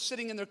phones are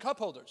sitting in their cup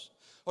holders,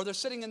 or they're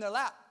sitting in their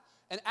lap.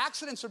 And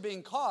accidents are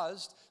being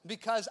caused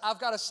because I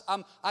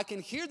can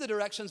hear the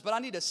directions, but I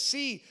need to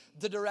see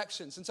the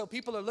directions. And so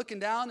people are looking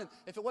down, and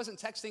if it wasn't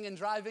texting and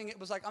driving, it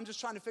was like, I'm just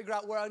trying to figure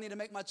out where I need to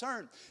make my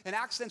turn. And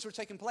accidents were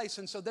taking place.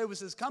 And so there was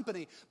this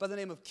company by the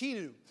name of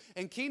Kinu.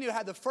 And Kinu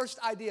had the first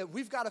idea,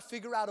 we've got to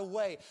figure out a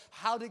way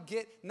how to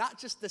get not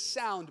just the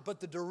sound,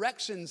 but the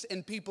directions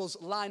in people's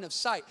line of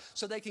sight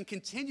so they can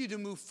continue to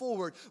move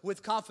forward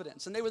with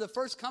confidence. And they were the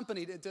first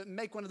company to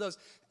make one of those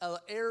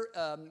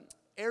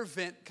air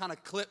vent kind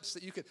of clips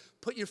that you could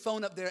put your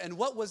phone up there. And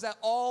what was that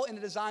all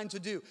designed to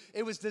do?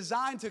 It was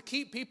designed to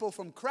keep people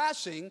from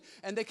crashing,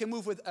 and they can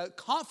move with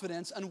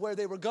confidence on where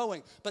they were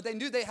going. But they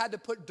knew they had to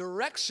put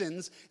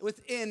directions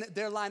within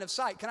their line of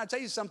sight. Can I tell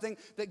you something?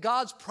 That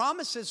God's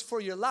promises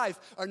for your life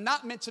are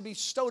not meant to be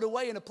stowed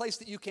away in a place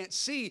that you can't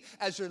see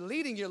as you're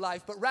leading your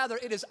life, but rather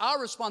it is our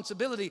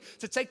responsibility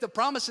to take the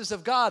promises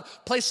of God,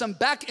 place them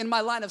back in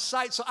my line of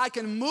sight so I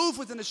can move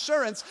with an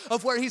assurance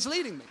of where He's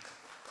leading me.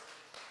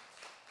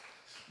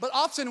 But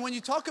often when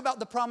you talk about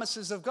the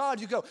promises of God,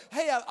 you go,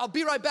 hey, I'll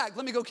be right back.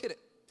 Let me go get it.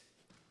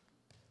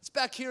 It's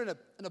back here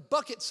in a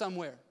bucket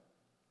somewhere.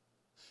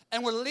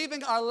 And we're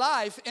leaving our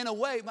life in a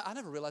way. I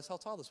never realized how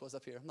tall this was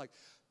up here. I'm like,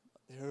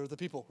 there are the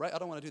people, right? I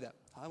don't want to do that.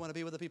 I want to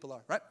be where the people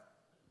are, right?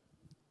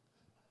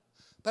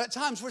 But at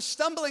times we're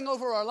stumbling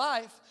over our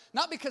life,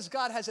 not because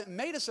God hasn't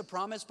made us a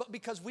promise, but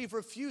because we've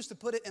refused to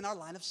put it in our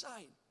line of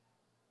sight.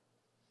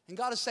 And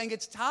God is saying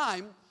it's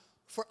time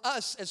for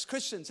us as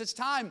Christians. It's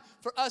time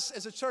for us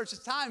as a church.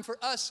 It's time for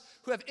us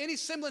who have any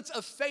semblance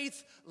of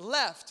faith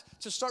left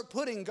to start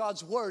putting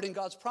God's word and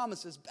God's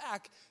promises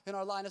back in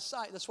our line of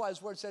sight. That's why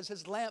His word says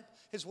His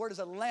word is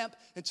a lamp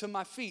unto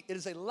my feet. It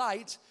is a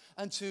light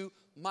unto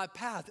my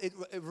path. It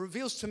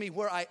reveals to me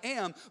where I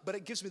am, but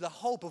it gives me the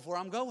hope of where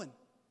I'm going.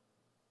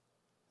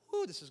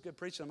 Ooh, this is good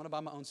preaching. I'm going to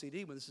buy my own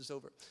CD when this is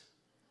over.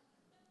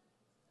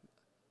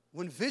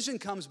 When vision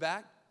comes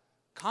back,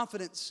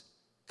 confidence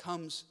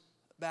comes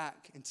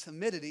back, and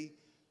timidity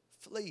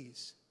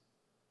flees.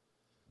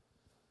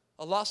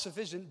 A loss of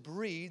vision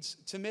breeds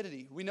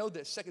timidity. We know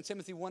this. 2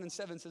 Timothy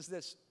 1:7 says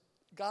this: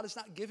 God has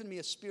not given me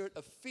a spirit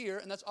of fear,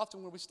 and that's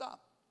often where we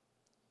stop.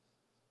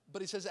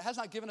 But He says it has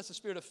not given us a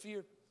spirit of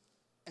fear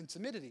and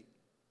timidity,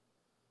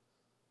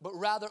 but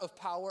rather of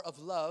power, of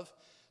love,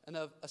 and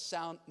of a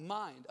sound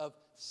mind, of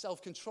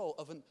self-control,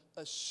 of an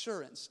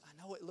assurance.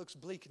 I know it looks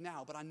bleak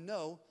now, but I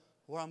know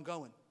where I'm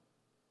going.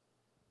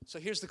 So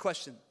here's the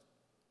question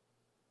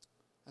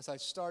as I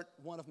start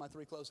one of my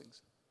 3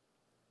 closings.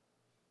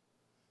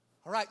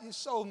 All right, you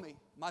sold me.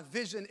 My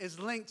vision is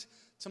linked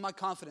to my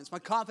confidence. My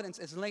confidence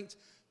is linked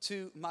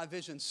to my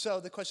vision. So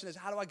the question is,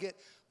 how do I get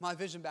my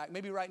vision back?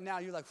 Maybe right now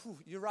you're like,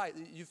 you're right.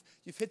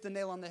 You've hit the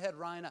nail on the head,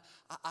 Ryan.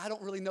 I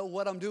don't really know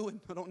what I'm doing.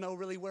 I don't know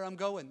really where I'm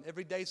going.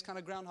 Every day's kind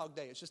of Groundhog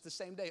Day. It's just the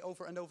same day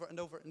over and over and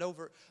over and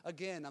over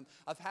again.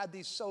 I've had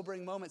these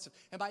sobering moments.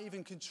 Am I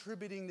even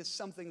contributing to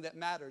something that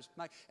matters?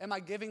 Am I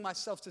giving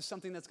myself to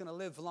something that's going to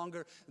live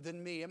longer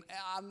than me?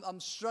 I'm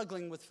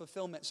struggling with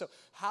fulfillment. So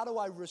how do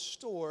I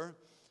restore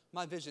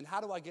my vision? How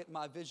do I get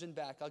my vision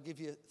back? I'll give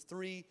you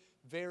 3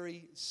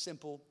 very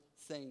simple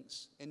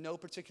things in no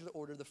particular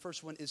order. The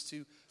first one is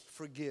to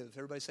forgive.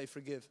 Everybody say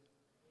forgive.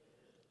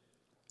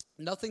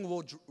 Nothing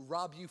will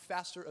rob you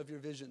faster of your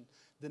vision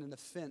than an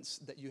offense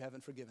that you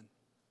haven't forgiven.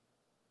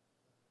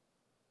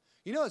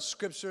 You know a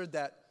scripture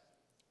that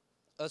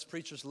us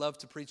preachers love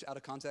to preach out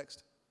of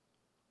context?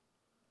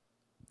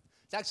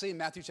 It's actually in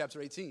Matthew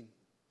chapter 18.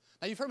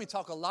 Now you've heard me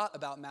talk a lot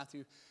about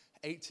Matthew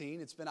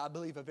 18. It's been, I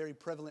believe, a very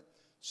prevalent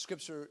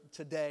scripture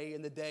today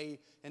in the day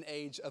and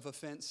age of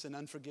offense and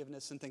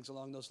unforgiveness and things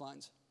along those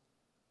lines.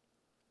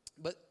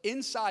 But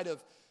inside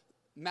of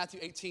Matthew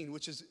 18,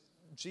 which is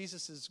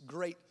Jesus'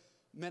 great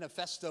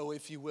manifesto,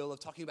 if you will, of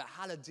talking about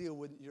how to deal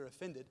when you're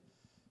offended,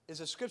 is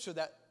a scripture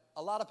that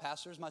a lot of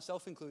pastors,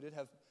 myself included,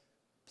 have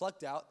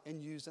plucked out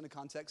and used in a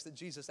context that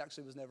Jesus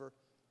actually was never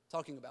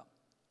talking about.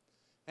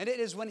 And it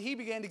is when He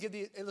began to give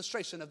the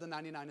illustration of the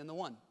 99 and the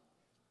 1.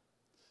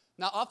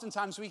 Now,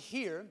 oftentimes we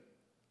hear,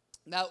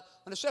 now,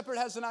 when a shepherd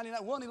has the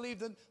 99, won't he leave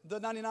the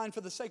 99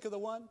 for the sake of the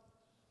 1?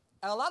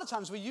 And a lot of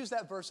times we use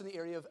that verse in the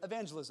area of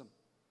evangelism,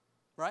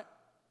 right?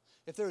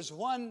 If there's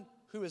one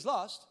who is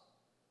lost,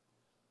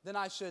 then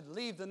I should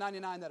leave the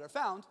 99 that are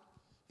found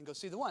and go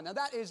see the 1. Now,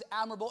 that is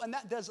admirable, and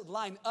that does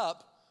line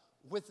up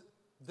with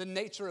the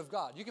nature of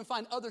God. You can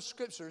find other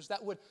scriptures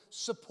that would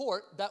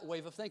support that way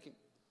of thinking.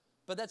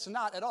 But that's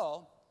not at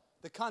all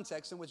the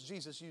context in which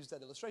Jesus used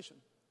that illustration.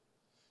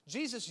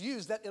 Jesus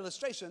used that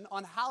illustration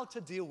on how to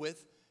deal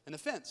with an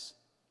offense.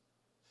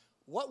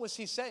 What was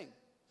He saying?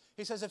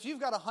 He says, if you've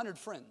got 100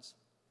 friends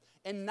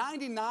and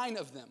 99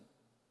 of them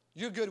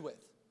you're good with,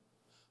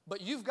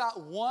 but you've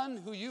got one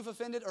who you've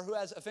offended or who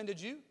has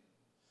offended you,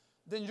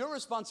 then your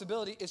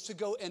responsibility is to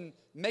go and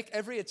make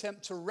every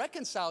attempt to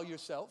reconcile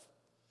yourself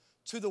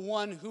to the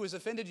one who has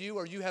offended you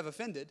or you have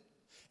offended,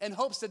 in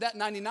hopes that that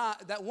 99,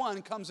 that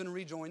one comes and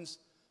rejoins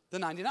the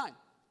 99.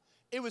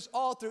 It was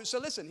all through. So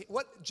listen,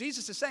 what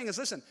Jesus is saying is,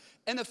 listen,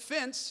 an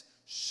offense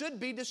should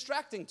be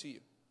distracting to you.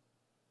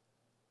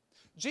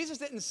 Jesus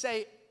didn't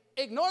say,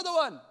 ignore the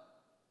one.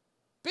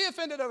 Be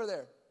offended over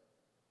there.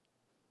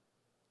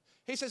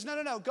 He says,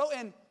 no, go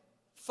and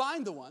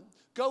find the one.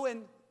 Go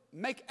and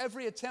make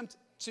every attempt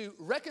to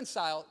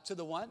reconcile to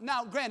the one.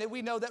 Now, granted,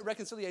 we know that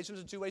reconciliation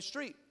is a two-way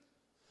street.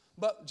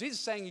 But Jesus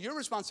is saying your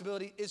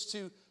responsibility is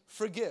to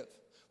forgive.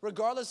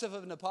 Regardless if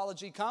an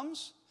apology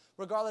comes,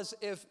 regardless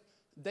if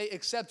they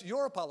accept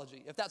your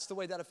apology, if that's the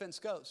way that offense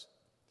goes.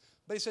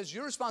 But he says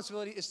your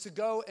responsibility is to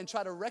go and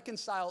try to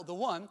reconcile the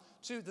one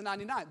to the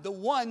 99. The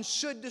one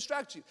should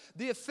distract you.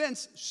 The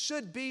offense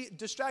should be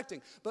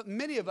distracting. But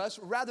many of us,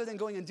 rather than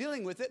going and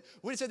dealing with it,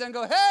 we sit there and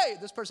go, hey,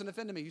 this person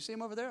offended me. You see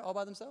them over there all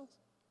by themselves?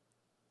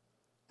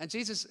 And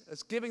Jesus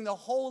is giving the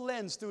whole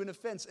lens through an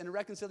offense and a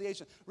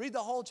reconciliation. Read the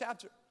whole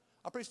chapter.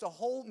 I preached a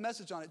whole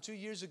message on it 2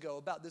 years ago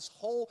about this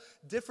whole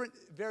different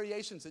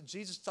variations that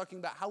Jesus is talking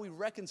about how we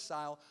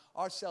reconcile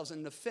ourselves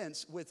in an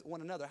offense with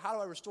one another. How do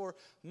I restore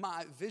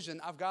my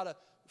vision? I've got to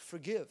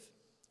forgive.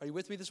 Are you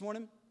with me this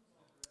morning?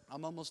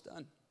 I'm almost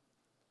done.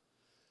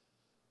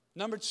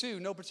 Number 2,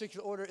 no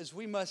particular order, is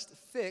we must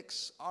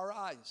fix our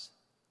eyes.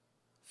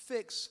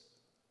 Fix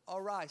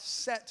our eyes.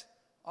 Set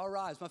our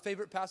eyes. My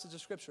favorite passage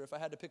of Scripture, if I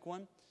had to pick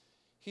one,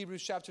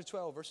 Hebrews chapter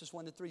 12, verses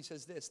 1 to 3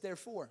 says this,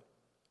 therefore,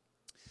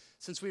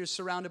 since we are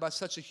surrounded by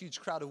such a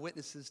huge crowd of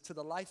witnesses to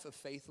the life of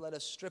faith, let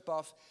us strip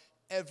off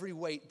every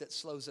weight that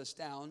slows us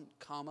down,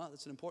 comma,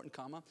 that's an important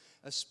comma,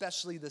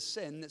 especially the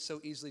sin that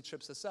so easily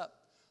trips us up.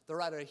 The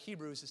writer of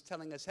Hebrews is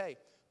telling us, hey,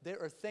 there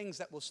are things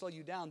that will slow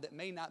you down that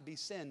may not be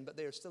sin, but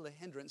they are still a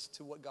hindrance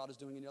to what God is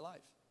doing in your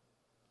life.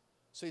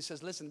 So he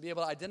says, listen, be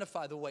able to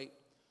identify the weight,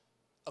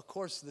 of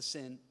course, the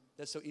sin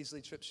that so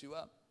easily trips you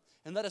up.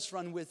 And let us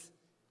run with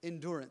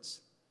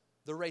endurance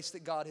the race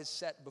that God has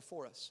set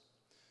before us.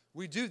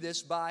 We do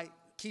this by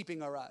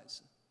keeping our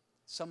eyes.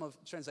 Some of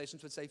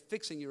translations would say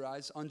fixing your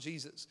eyes on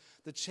Jesus,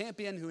 the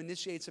champion who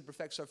initiates and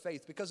perfects our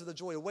faith. Because of the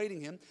joy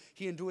awaiting him,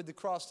 he endured the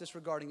cross,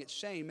 disregarding its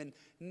shame, and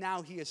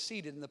now he is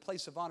seated in the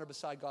place of honor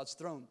beside God's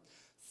throne.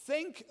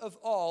 Think of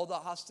all the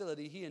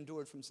hostility he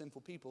endured from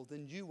sinful people,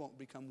 then you won't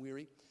become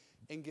weary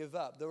and give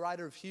up. The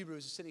writer of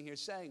Hebrews is sitting here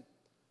saying,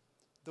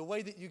 the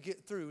way that you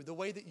get through, the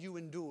way that you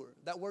endure,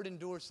 that word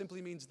endure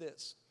simply means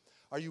this.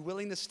 Are you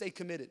willing to stay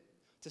committed,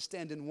 to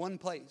stand in one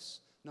place,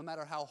 no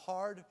matter how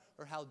hard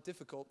or how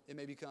difficult it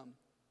may become?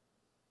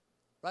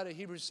 Right?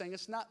 Hebrews is saying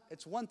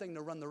it's one thing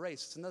to run the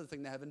race. It's another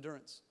thing to have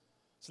endurance.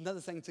 It's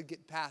another thing to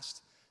get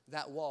past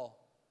that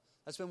wall.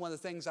 That's been one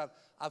of the things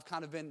I've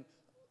kind of been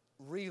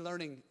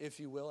relearning, if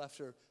you will,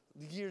 after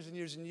years and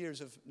years and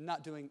years of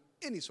not doing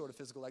any sort of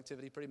physical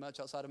activity pretty much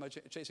outside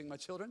of chasing my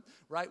children,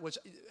 right? Which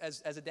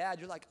as a dad,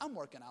 you're like, I'm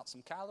working out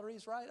some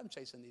calories, right? I'm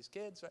chasing these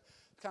kids, right?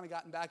 Kind of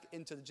gotten back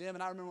into the gym.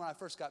 And I remember when I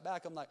first got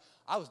back, I'm like,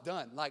 I was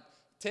done. Like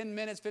 10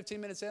 minutes,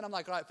 15 minutes in, I'm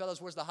like, all right, fellas,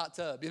 where's the hot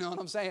tub? You know what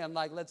I'm saying?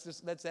 Like,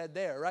 let's head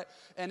there, right?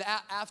 And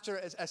after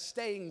a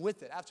staying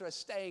with it, after a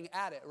staying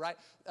at it, right,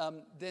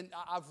 then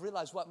I've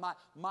realized what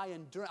my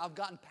endurance, I've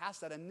gotten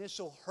past that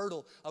initial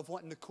hurdle of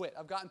wanting to quit.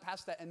 I've gotten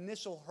past that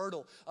initial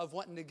hurdle of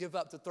wanting to give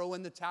up, to throw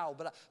in the towel.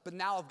 But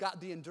now I've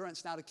got the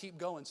endurance now to keep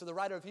going. So the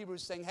writer of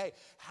Hebrews is saying, hey,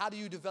 how do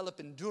you develop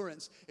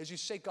endurance? Is you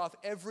shake off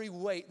every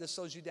weight that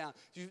slows you down.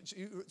 You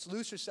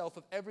loose yourself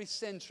of every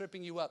sin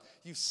tripping you up.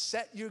 You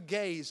set your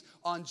gaze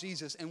on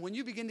Jesus. And when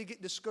you begin to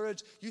get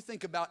discouraged, you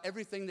think about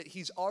everything that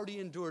he's already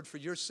endured for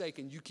your sake,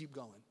 and you keep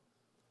going.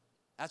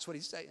 That's what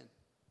he's saying.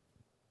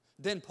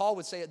 Then Paul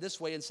would say it this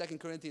way in 2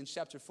 Corinthians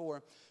chapter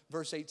 4,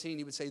 verse 18.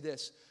 He would say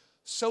this,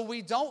 so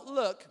we don't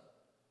look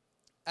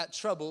at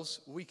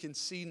troubles we can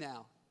see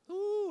now.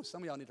 Ooh,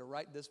 some of y'all need to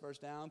write this verse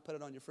down, put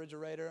it on your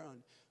refrigerator,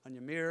 on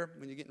your mirror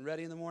when you're getting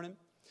ready in the morning.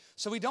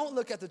 So we don't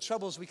look at the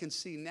troubles we can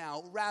see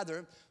now.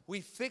 Rather,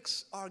 we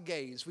fix our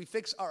gaze, we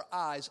fix our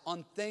eyes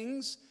on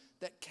things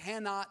that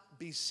cannot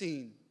be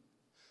seen.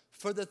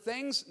 For the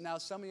things, now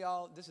some of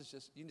y'all,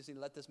 you just need to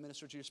let this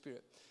minister to your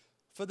spirit.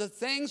 For the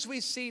things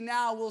we see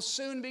now will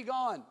soon be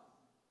gone.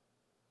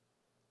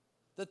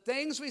 The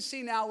things we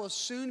see now will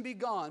soon be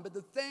gone, but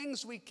the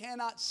things we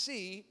cannot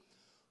see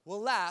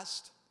will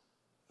last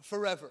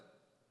forever.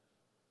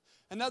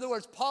 In other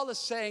words, Paul is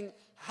saying,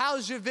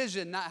 how's your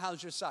vision, not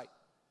how's your sight?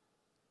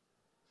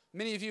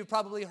 Many of you have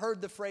probably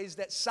heard the phrase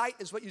that sight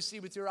is what you see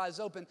with your eyes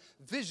open.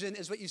 Vision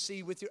is what you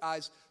see with your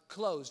eyes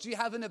closed. Do you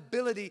have an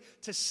ability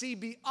to see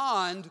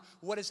beyond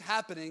what is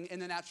happening in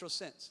the natural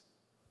sense?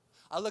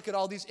 I look at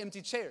all these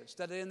empty chairs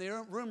that are in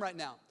the room right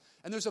now.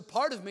 And there's a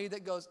part of me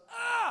that goes,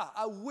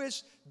 I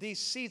wish these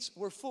seats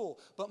were full.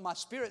 But my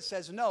spirit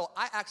says, no,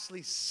 I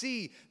actually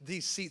see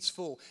these seats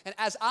full. And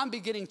as I'm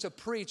beginning to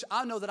preach,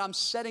 I know that I'm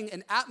setting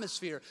an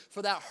atmosphere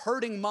for that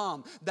hurting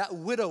mom, that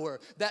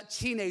widower, that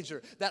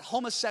teenager, that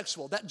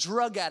homosexual, that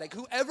drug addict,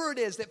 whoever it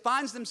is that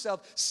finds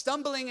themselves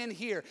stumbling in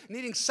here,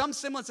 needing some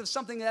semblance of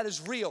something that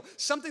is real,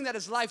 something that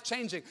is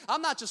life-changing.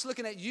 I'm not just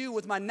looking at you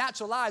with my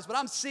natural eyes, but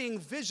I'm seeing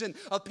vision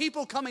of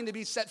people coming to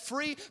be set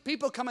free,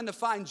 people coming to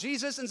find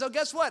Jesus. And so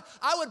guess what?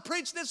 I would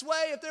preach this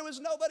way if there was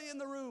nobody in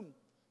the room.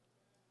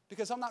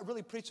 Because I'm not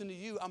really preaching to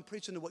you. I'm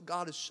preaching to what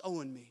God is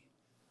showing me.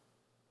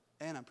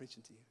 And I'm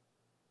preaching to you.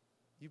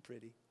 You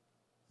pretty.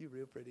 You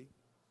real pretty.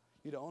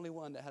 You're the only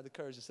one that had the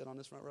courage to sit on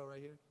this front row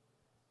right here.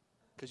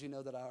 Because you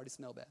know that I already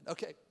smell bad.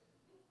 Okay.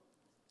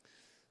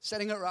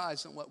 Setting our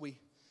eyes on what we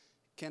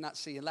cannot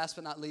see. And last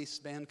but not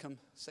least, band, come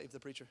save the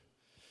preacher.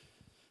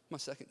 My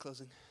second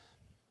closing.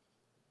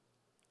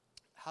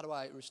 How do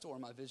I restore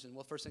my vision?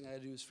 Well, first thing I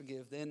got to do is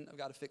forgive. Then I've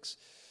got to fix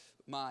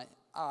my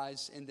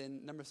eyes. And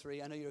then number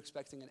 3, I know you're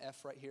expecting an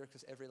F right here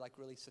because every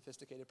really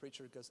sophisticated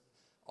preacher goes,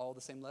 all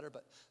the same letter,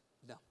 but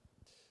no.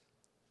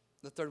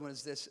 The third one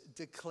is this: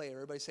 declare.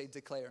 Everybody say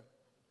declare.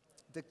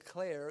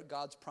 Declare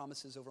God's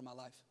promises over my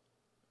life.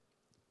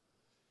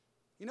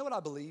 You know what I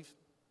believe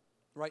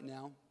right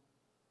now?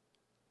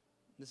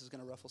 This is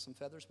going to ruffle some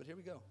feathers, but here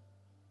we go.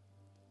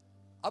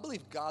 I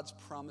believe God's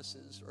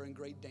promises are in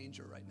great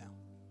danger right now.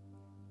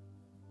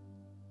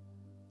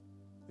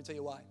 Let me tell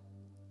you why.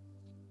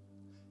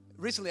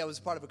 Recently, I was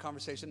part of a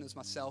conversation. It was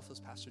myself, it was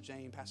Pastor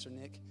Jane, Pastor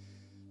Nick.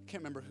 I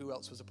can't remember who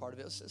else was a part of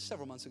it. It was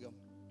several months ago.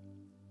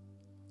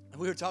 And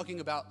we were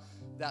talking about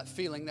that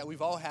feeling that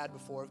we've all had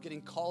before of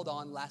getting called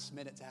on last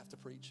minute to have to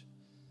preach.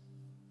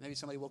 Maybe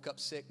somebody woke up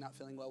sick, not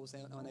feeling well, was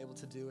unable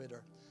to do it.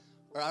 Or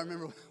I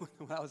remember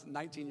when I was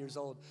 19 years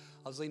old,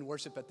 I was leading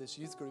worship at this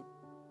youth group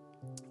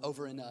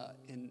over in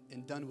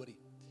Dunwoody.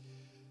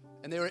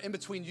 And they were in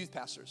between youth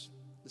pastors.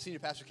 The senior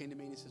pastor came to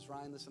me and he says,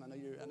 Ryan, listen, I know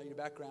your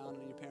background, I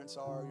know your parents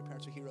are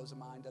heroes of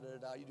mine,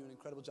 you do an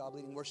incredible job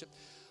leading worship.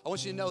 I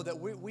want you to know that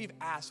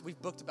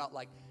we've booked about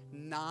like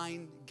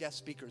 9 guest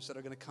speakers that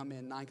are going to come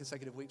in 9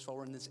 consecutive weeks while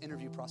we're in this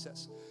interview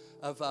process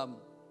of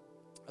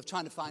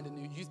trying to find a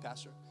new youth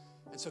pastor.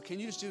 And so can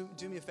you just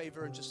do me a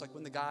favor, and just like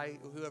when the guy,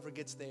 whoever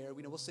gets there,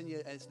 we'll send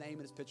you his name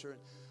and his picture. And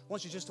I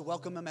want you just to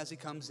welcome him as he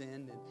comes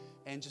in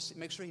and just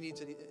make sure he needs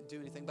to do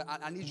anything. But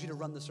I need you to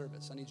run the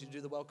service. I need you to do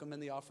the welcome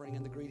and the offering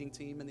and the greeting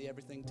team and the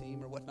everything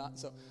team or whatnot.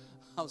 So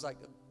I was like,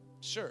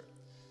 sure.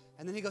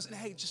 And then he goes,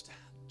 hey, just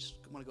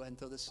want to go ahead and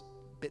throw this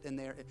bit in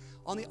there.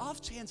 On the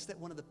off chance that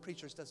one of the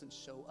preachers doesn't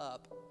show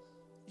up,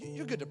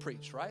 you're good to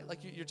preach, right? Like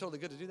you're totally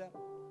good to do that?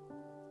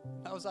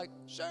 I was like,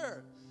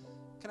 sure.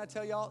 Can I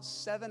tell y'all,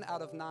 7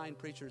 out of 9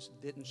 preachers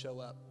didn't show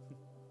up.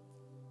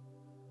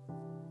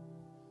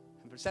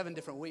 And for 7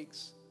 different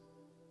weeks,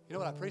 you know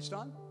what I preached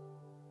on?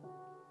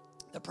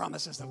 The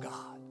promises of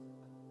God.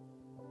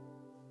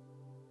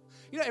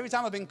 You know, every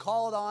time I've been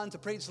called on to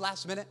preach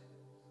last minute,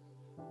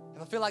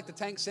 if I feel like the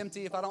tank's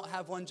empty, if I don't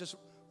have one just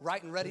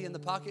right and ready in the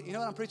pocket, you know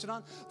what I'm preaching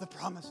on? The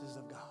promises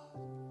of God.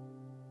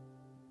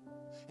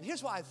 And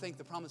here's why I think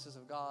the promises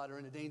of God are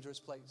in a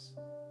dangerous place.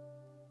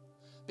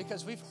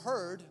 Because we've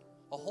heard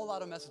a whole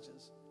lot of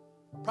messages.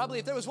 Probably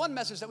if there was one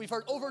message that we've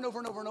heard over and over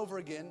and over and over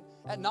again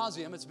ad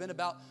nauseum, it's been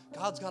about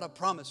God's got a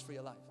promise for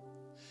your life.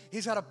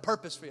 He's got a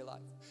purpose for your life.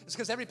 It's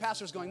because every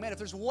pastor is going, man, if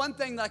there's one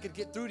thing that I could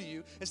get through to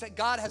you, it's that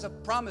God has a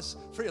promise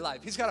for your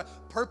life. He's got a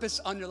purpose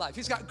on your life.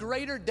 He's got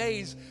greater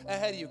days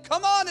ahead of you.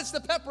 Come on, it's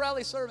the pep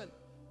rally sermon.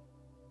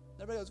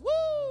 Everybody goes,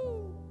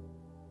 woo!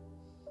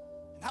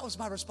 And that was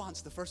my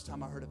response the first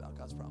time I heard about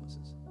God's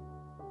promises.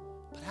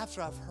 But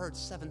after I've heard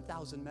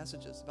 7,000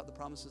 messages about the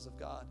promises of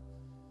God,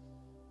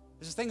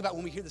 there's this thing about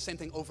when we hear the same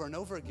thing over and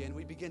over again,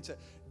 we begin to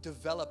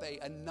develop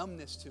a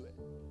numbness to it.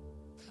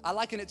 I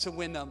liken it to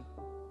when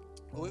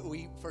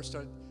we first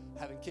started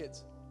having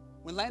kids.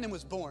 When Landon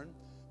was born,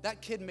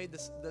 that kid made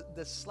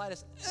the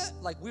slightest,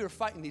 like we were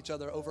fighting each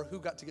other over who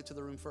got to get to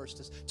the room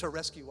first to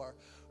rescue our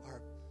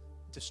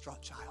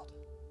distraught child.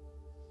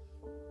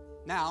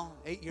 Now,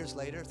 8 years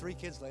later, 3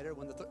 kids later,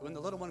 when the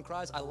little one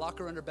cries, I lock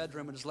her in her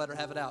bedroom and just let her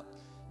have it out.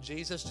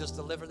 Jesus, just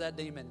deliver that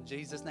demon in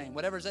Jesus' name.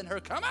 Whatever's in her,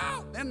 come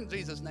out in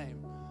Jesus'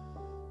 name.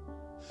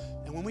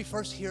 And when we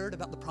first heard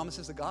about the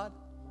promises of God,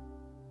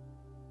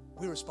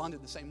 we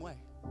responded the same way.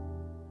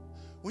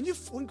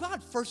 When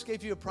God first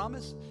gave you a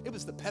promise, it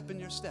was the pep in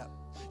your step.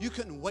 You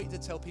couldn't wait to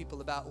tell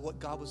people about what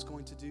God was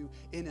going to do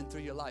in and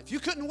through your life. You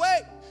couldn't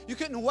wait. You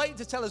couldn't wait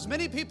to tell as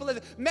many people as,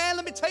 man,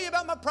 let me tell you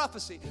about my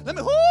prophecy.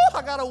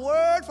 I got a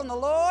word from the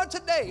Lord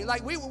today.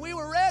 Like we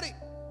were ready.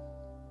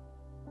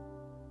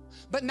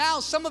 But now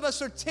some of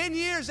us are 10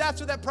 years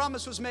after that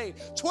promise was made,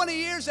 20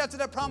 years after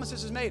that promise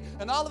is made,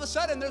 and all of a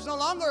sudden there's no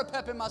longer a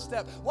pep in my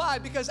step. Why?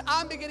 Because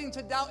I'm beginning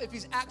to doubt if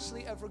he's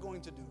actually ever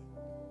going to do it.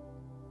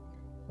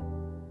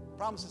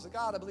 Promises of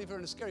God, I believe, are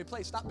in a scary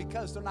place, not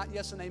because they're not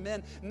yes and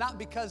amen, not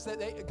because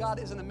God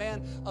isn't a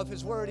man of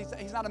his word.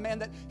 He's not a man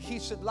that he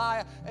should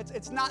lie.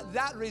 It's not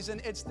that reason.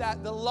 It's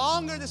that the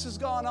longer this has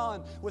gone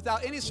on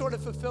without any sort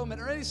of fulfillment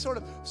or any sort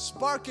of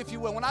spark, if you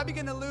will, when I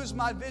begin to lose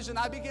my vision,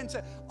 I begin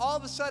to all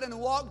of a sudden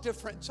walk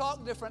different,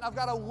 talk different. I've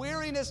got a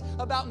weariness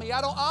about me.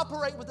 I don't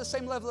operate with the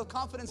same level of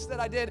confidence that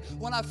I did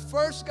when I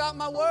first got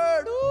my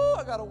word. Ooh,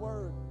 I got a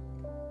word.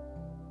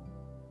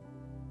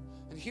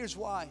 And here's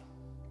why.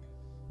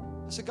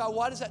 I said, God,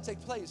 why does that take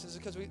place? Is it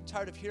because we're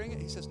tired of hearing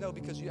it? He says, no,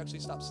 because you actually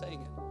stopped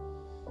saying it.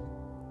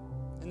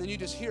 And then you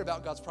just hear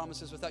about God's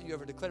promises without you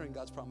ever declaring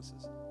God's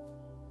promises.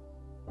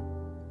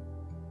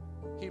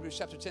 Hebrews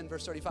chapter 10,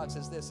 verse 35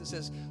 says this. It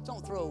says,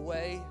 don't throw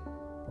away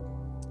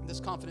this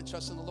confident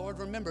trust in the Lord.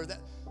 Remember that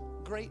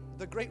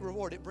the great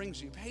reward it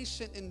brings you.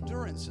 Patient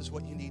endurance is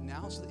what you need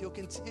now so that you'll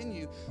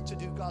continue to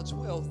do God's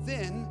will.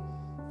 Then,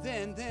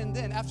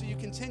 after you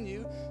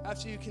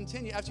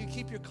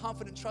keep your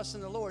confident trust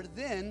in the Lord,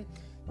 then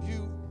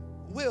you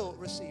will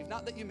receive.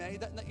 Not that you may,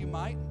 that you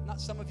might. Not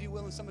some of you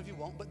will and some of you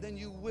won't, but then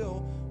you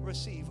will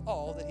receive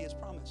all that he has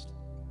promised.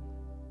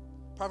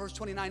 Proverbs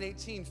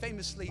 29:18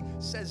 famously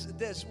says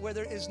this, where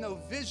there is no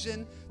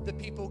vision, the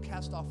people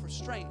cast off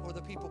restraint, or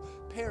the people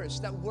perish.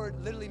 That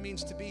word literally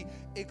means to be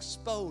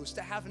exposed,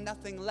 to have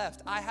nothing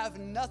left. I have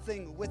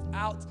nothing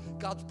without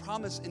God's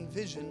promise and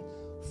vision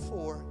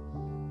for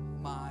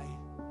my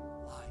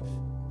life.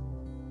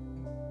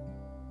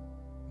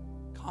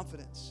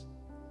 Confidence,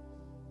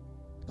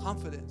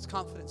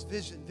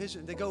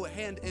 vision, they go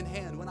hand in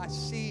hand. When I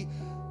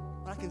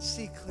can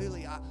see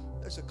clearly,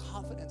 there's a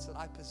confidence that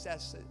I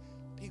possess that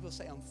people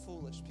say I'm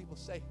foolish. People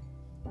say,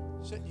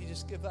 shouldn't you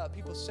just give up?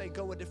 People say,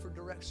 go a different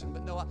direction.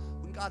 But no,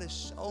 when God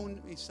has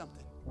shown me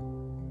something,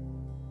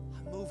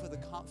 I move with a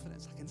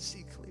confidence. I can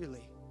see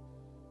clearly.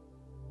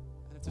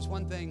 And if there's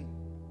one thing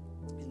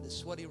in this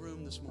sweaty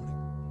room this morning,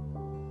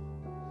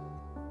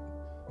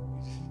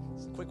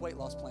 it's a quick weight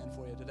loss plan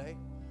for you today.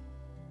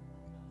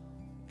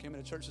 Came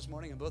into church this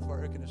morning and both of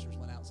our air conditioners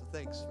went out, so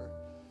thanks for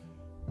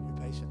your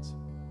patience.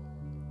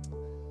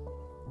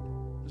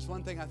 There's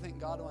one thing I think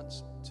God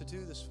wants to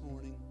do this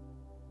morning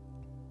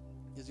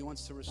is He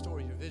wants to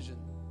restore your vision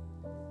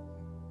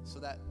so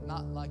that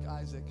not like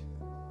Isaac,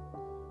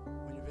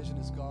 when your vision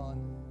is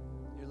gone,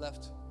 you're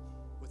left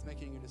with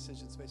making your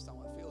decisions based on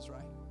what feels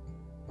right,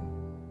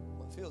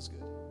 what feels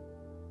good.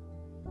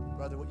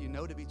 Rather, what you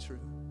know to be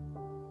true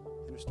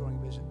in restoring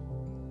vision.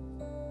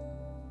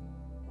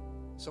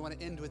 So I want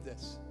to end with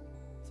this.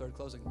 Third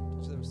closing. I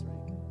told you there was 3.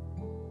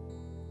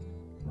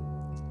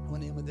 I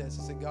want to end with this.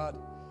 I said, God,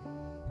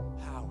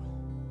 how?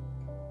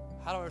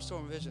 How do I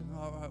restore my vision?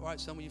 All right,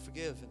 son, will you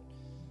forgive?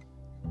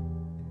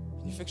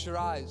 And you fix your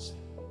eyes.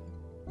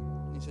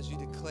 And He says, you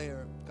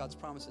declare God's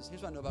promises.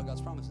 Here's what I know about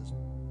God's promises.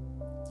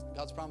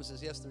 God's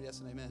promises, yes, they're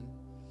yes and amen.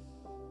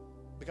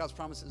 But God's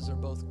promises are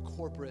both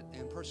corporate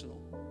and personal.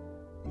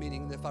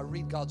 Meaning that if I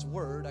read God's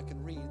word, I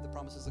can read the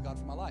promises of God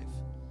for my life.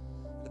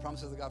 The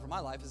promises of God for my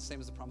life is the same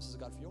as the promises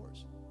of God for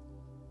yours.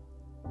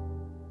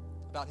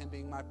 About Him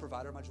being my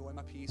provider, my joy,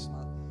 my peace,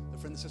 the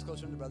friend that sits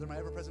closer than the brother, my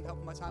ever-present help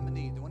in my time of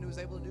need, the one who is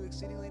able to do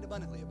exceedingly and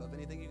abundantly above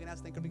anything you can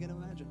ask, think, or begin to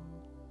imagine.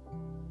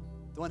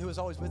 The one who is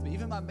always with me.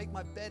 Even if I make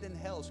my bed in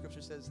hell,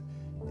 Scripture says,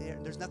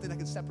 there's nothing that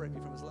can separate me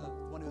from His love.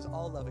 The one who is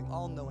all-loving,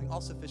 all-knowing,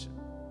 all-sufficient.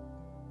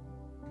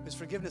 Whose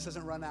forgiveness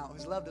doesn't run out,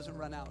 whose love doesn't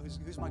run out,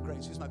 who's my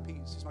grace, who's my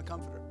peace, who's my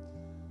comforter.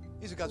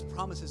 These are God's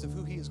promises of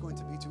who He is going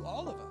to be to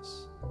all of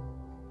us.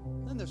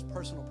 Then there's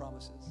personal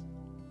promises.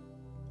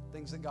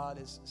 Things that God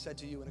has said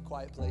to you in a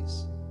quiet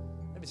place.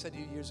 Maybe said to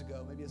you years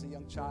ago, maybe as a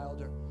young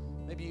child, or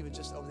maybe even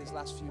just over these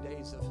last few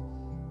days of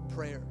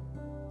prayer.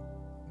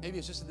 Maybe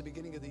it's just at the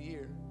beginning of the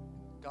year,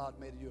 God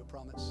made you a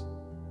promise.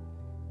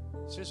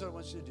 So here's what I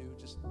want you to do.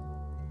 It's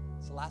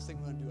the last thing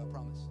we're going to do, I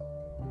promise.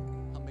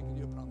 I'm making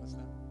you a promise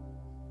now.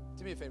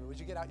 Do me a favor. Would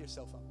you get out your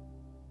cell phone?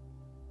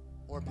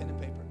 Or a pen and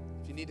paper.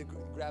 If you need to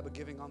grab a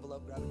giving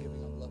envelope, grab a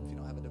giving envelope. If you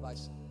don't have a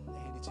device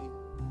handy to you.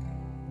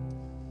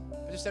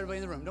 But just everybody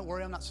in the room, don't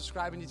worry, I'm not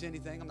subscribing you to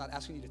anything. I'm not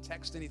asking you to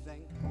text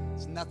anything.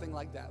 It's nothing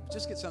like that. But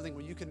just get something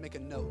where you can make a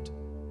note.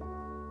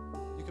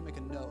 You can make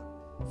a note.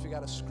 If you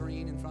got a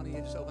screen in front of you,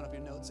 just open up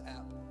your notes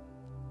app.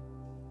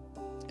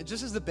 And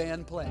just as the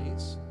band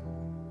plays,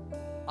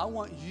 I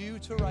want you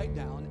to write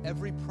down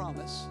every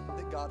promise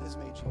that God has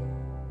made you.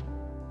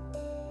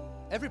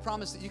 Every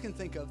promise that you can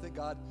think of that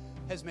God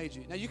has made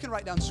you. Now, you can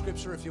write down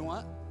scripture if you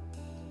want.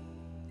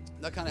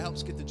 That kind of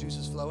helps get the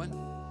juices flowing.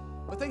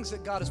 But things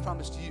that God has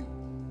promised you,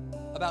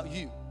 about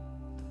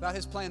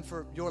His plan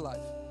for your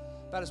life,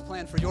 about His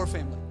plan for your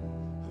family,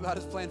 about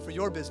His plan for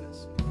your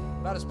business,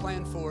 about His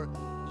plan for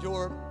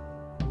your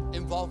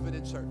involvement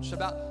in church,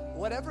 about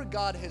whatever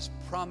God has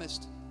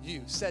promised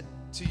you, said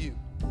to you.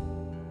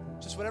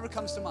 Just whatever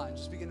comes to mind,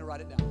 just begin to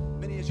write it down.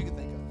 Many as you can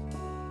think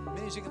of.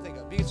 Many as you can think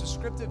of. Be as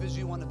descriptive as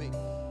you want to be.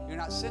 You're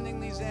not sending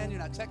these in, you're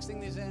not texting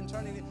these in,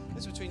 turning these.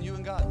 It's between you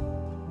and God.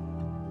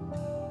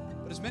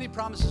 But as many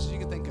promises as you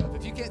can think of.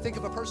 If you can't think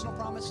of a personal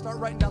promise, start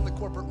writing down the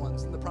corporate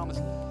ones, and the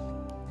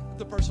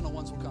personal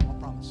ones will come, I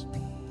promise.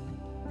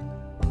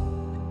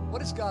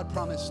 What has God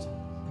promised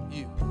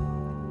you?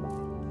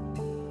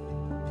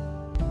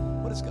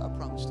 What has God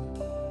promised you?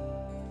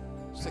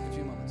 Just take a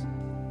few moments.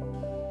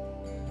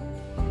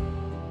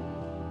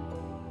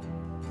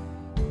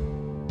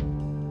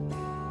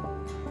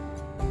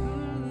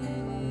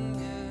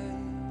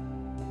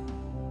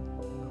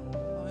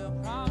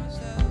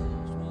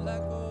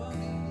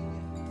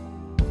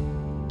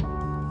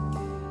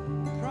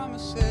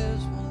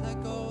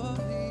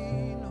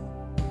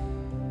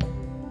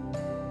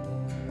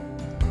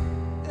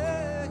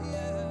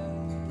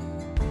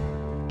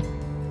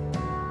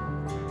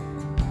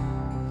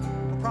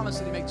 What promise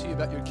did He make to you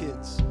about your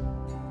kids?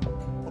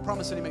 What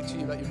promise did He make to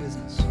you about your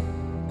business?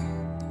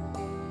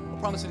 What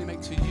promise did He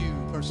make to you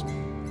personally?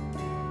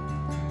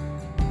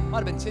 Might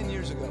have been 10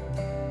 years ago.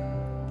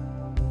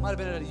 Might have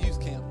been at a youth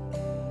camp.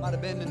 Might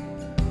have been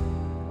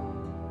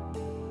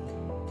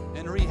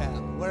in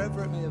rehab,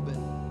 wherever it may have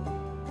been.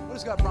 What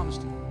has God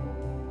promised you?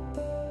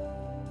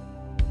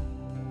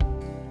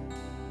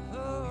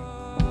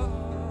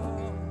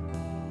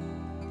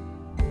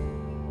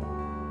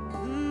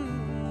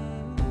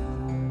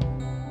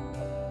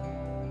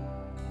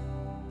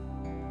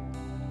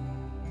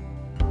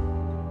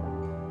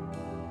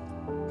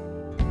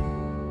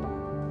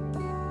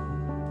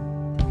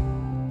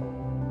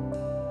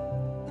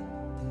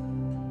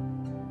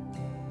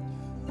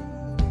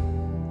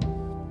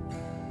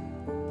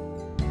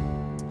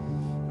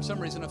 some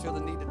reason I feel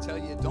the need to tell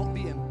you, don't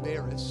be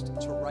embarrassed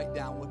to write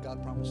down what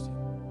God promised you.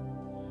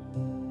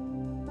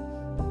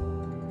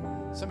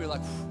 Some of you are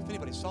like, if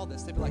anybody saw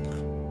this, they'd be like,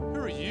 who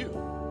are you?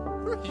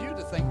 Who are you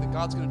to think that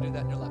God's going to do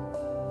that in your life?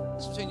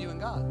 It's between you and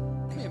God.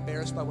 Don't be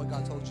embarrassed by what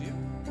God told you.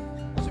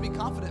 You should be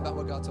confident about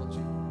what God told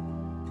you.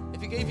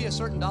 If He gave you a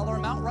certain dollar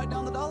amount, write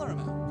down the dollar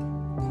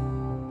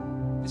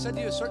amount. If He said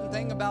to you a certain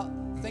thing about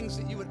things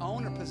that you would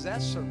own or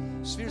possess or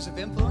spheres of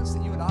influence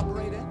that you would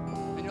operate in,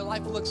 and your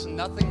life looks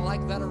nothing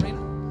like that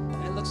arena,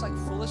 and it looks like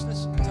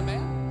foolishness to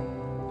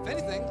man, if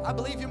anything, I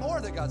believe you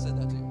more that God said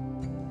that to you.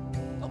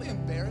 Don't be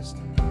embarrassed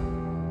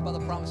by the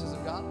promises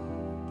of God.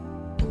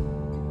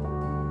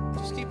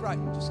 Just keep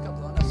writing. Just a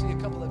couple. I see a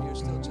couple of you are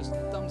still just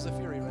thumbs of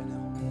fury right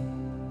now.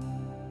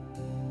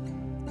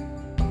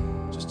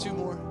 Just two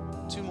more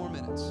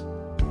minutes.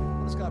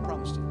 What has God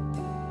promised you?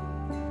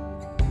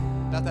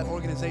 About that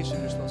organization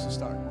you're supposed to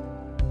start.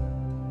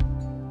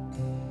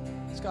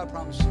 What has God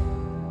promised you?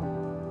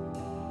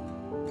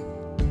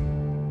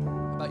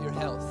 About your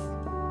health,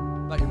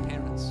 about your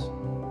parents.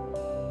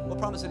 What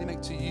promise did He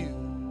make to you?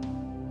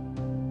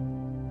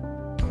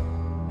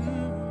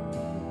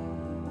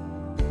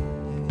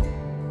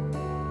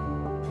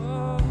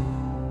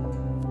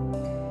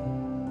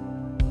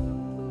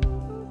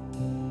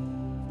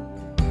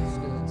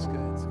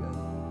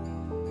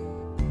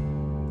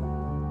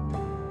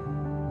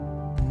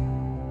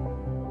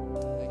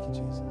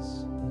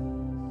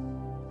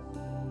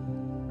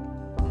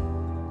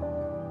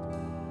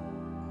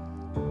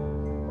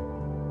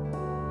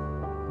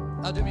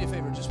 Now do me a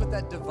favor, just with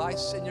that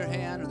device in your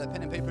hand or that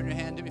pen and paper in your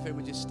hand, do me a favor,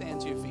 would you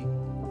stand to your feet?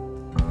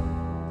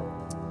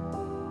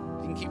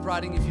 You can keep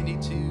writing if you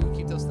need to,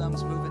 keep those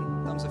thumbs moving,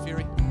 thumbs of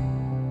fury.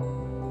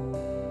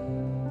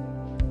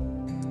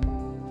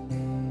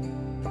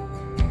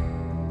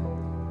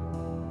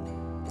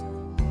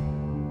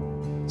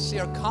 See,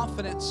 our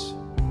confidence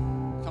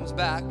comes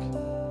back,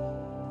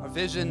 our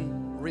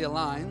vision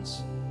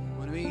realigns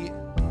when we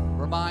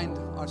remind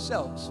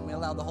ourselves, we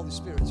allow the Holy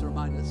Spirit to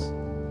remind us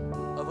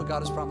of what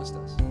God has promised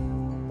us.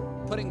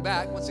 Putting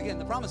back, once again,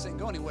 the promise didn't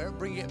go anywhere,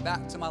 bringing it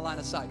back to my line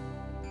of sight.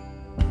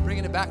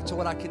 Bringing it back to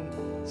what I can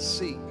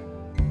see.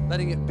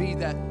 Letting it be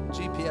that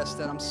GPS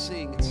that I'm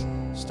seeing. It's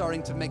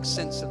starting to make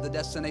sense of the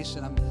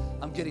destination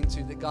I'm getting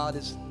to, that God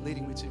is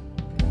leading me to.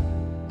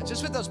 And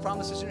just with those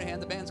promises in your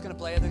hand, the band's going to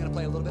play it. They're going to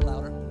play a little bit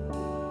louder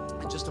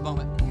in just a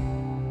moment.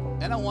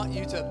 And I want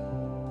you to,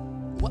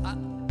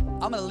 I'm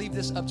going to leave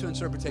this up to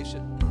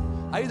interpretation.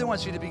 I either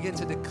want you to begin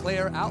to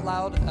declare out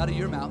loud, out of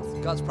your mouth,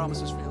 God's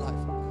promises for your life.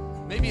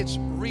 Maybe it's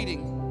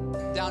reading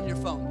down your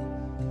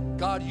phone.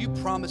 God, you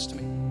promised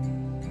me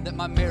that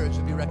my marriage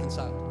would be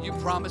reconciled. You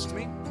promised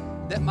me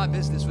that my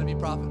business would be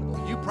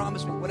profitable. You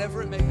promised me,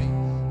 whatever it may be.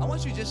 I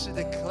want you just to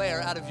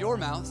declare out of your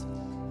mouth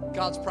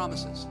God's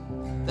promises.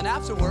 Then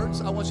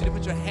afterwards, I want you to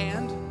put your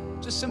hand,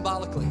 just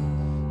symbolically,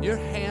 your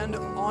hand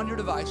on your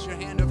device, your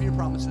hand over your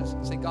promises.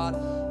 Say, God,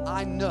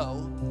 I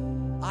know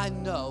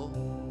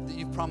that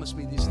you've promised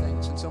me these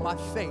things. And so my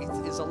faith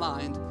is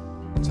aligned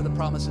to the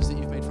promises that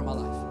you've made for my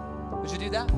life. Would you do that?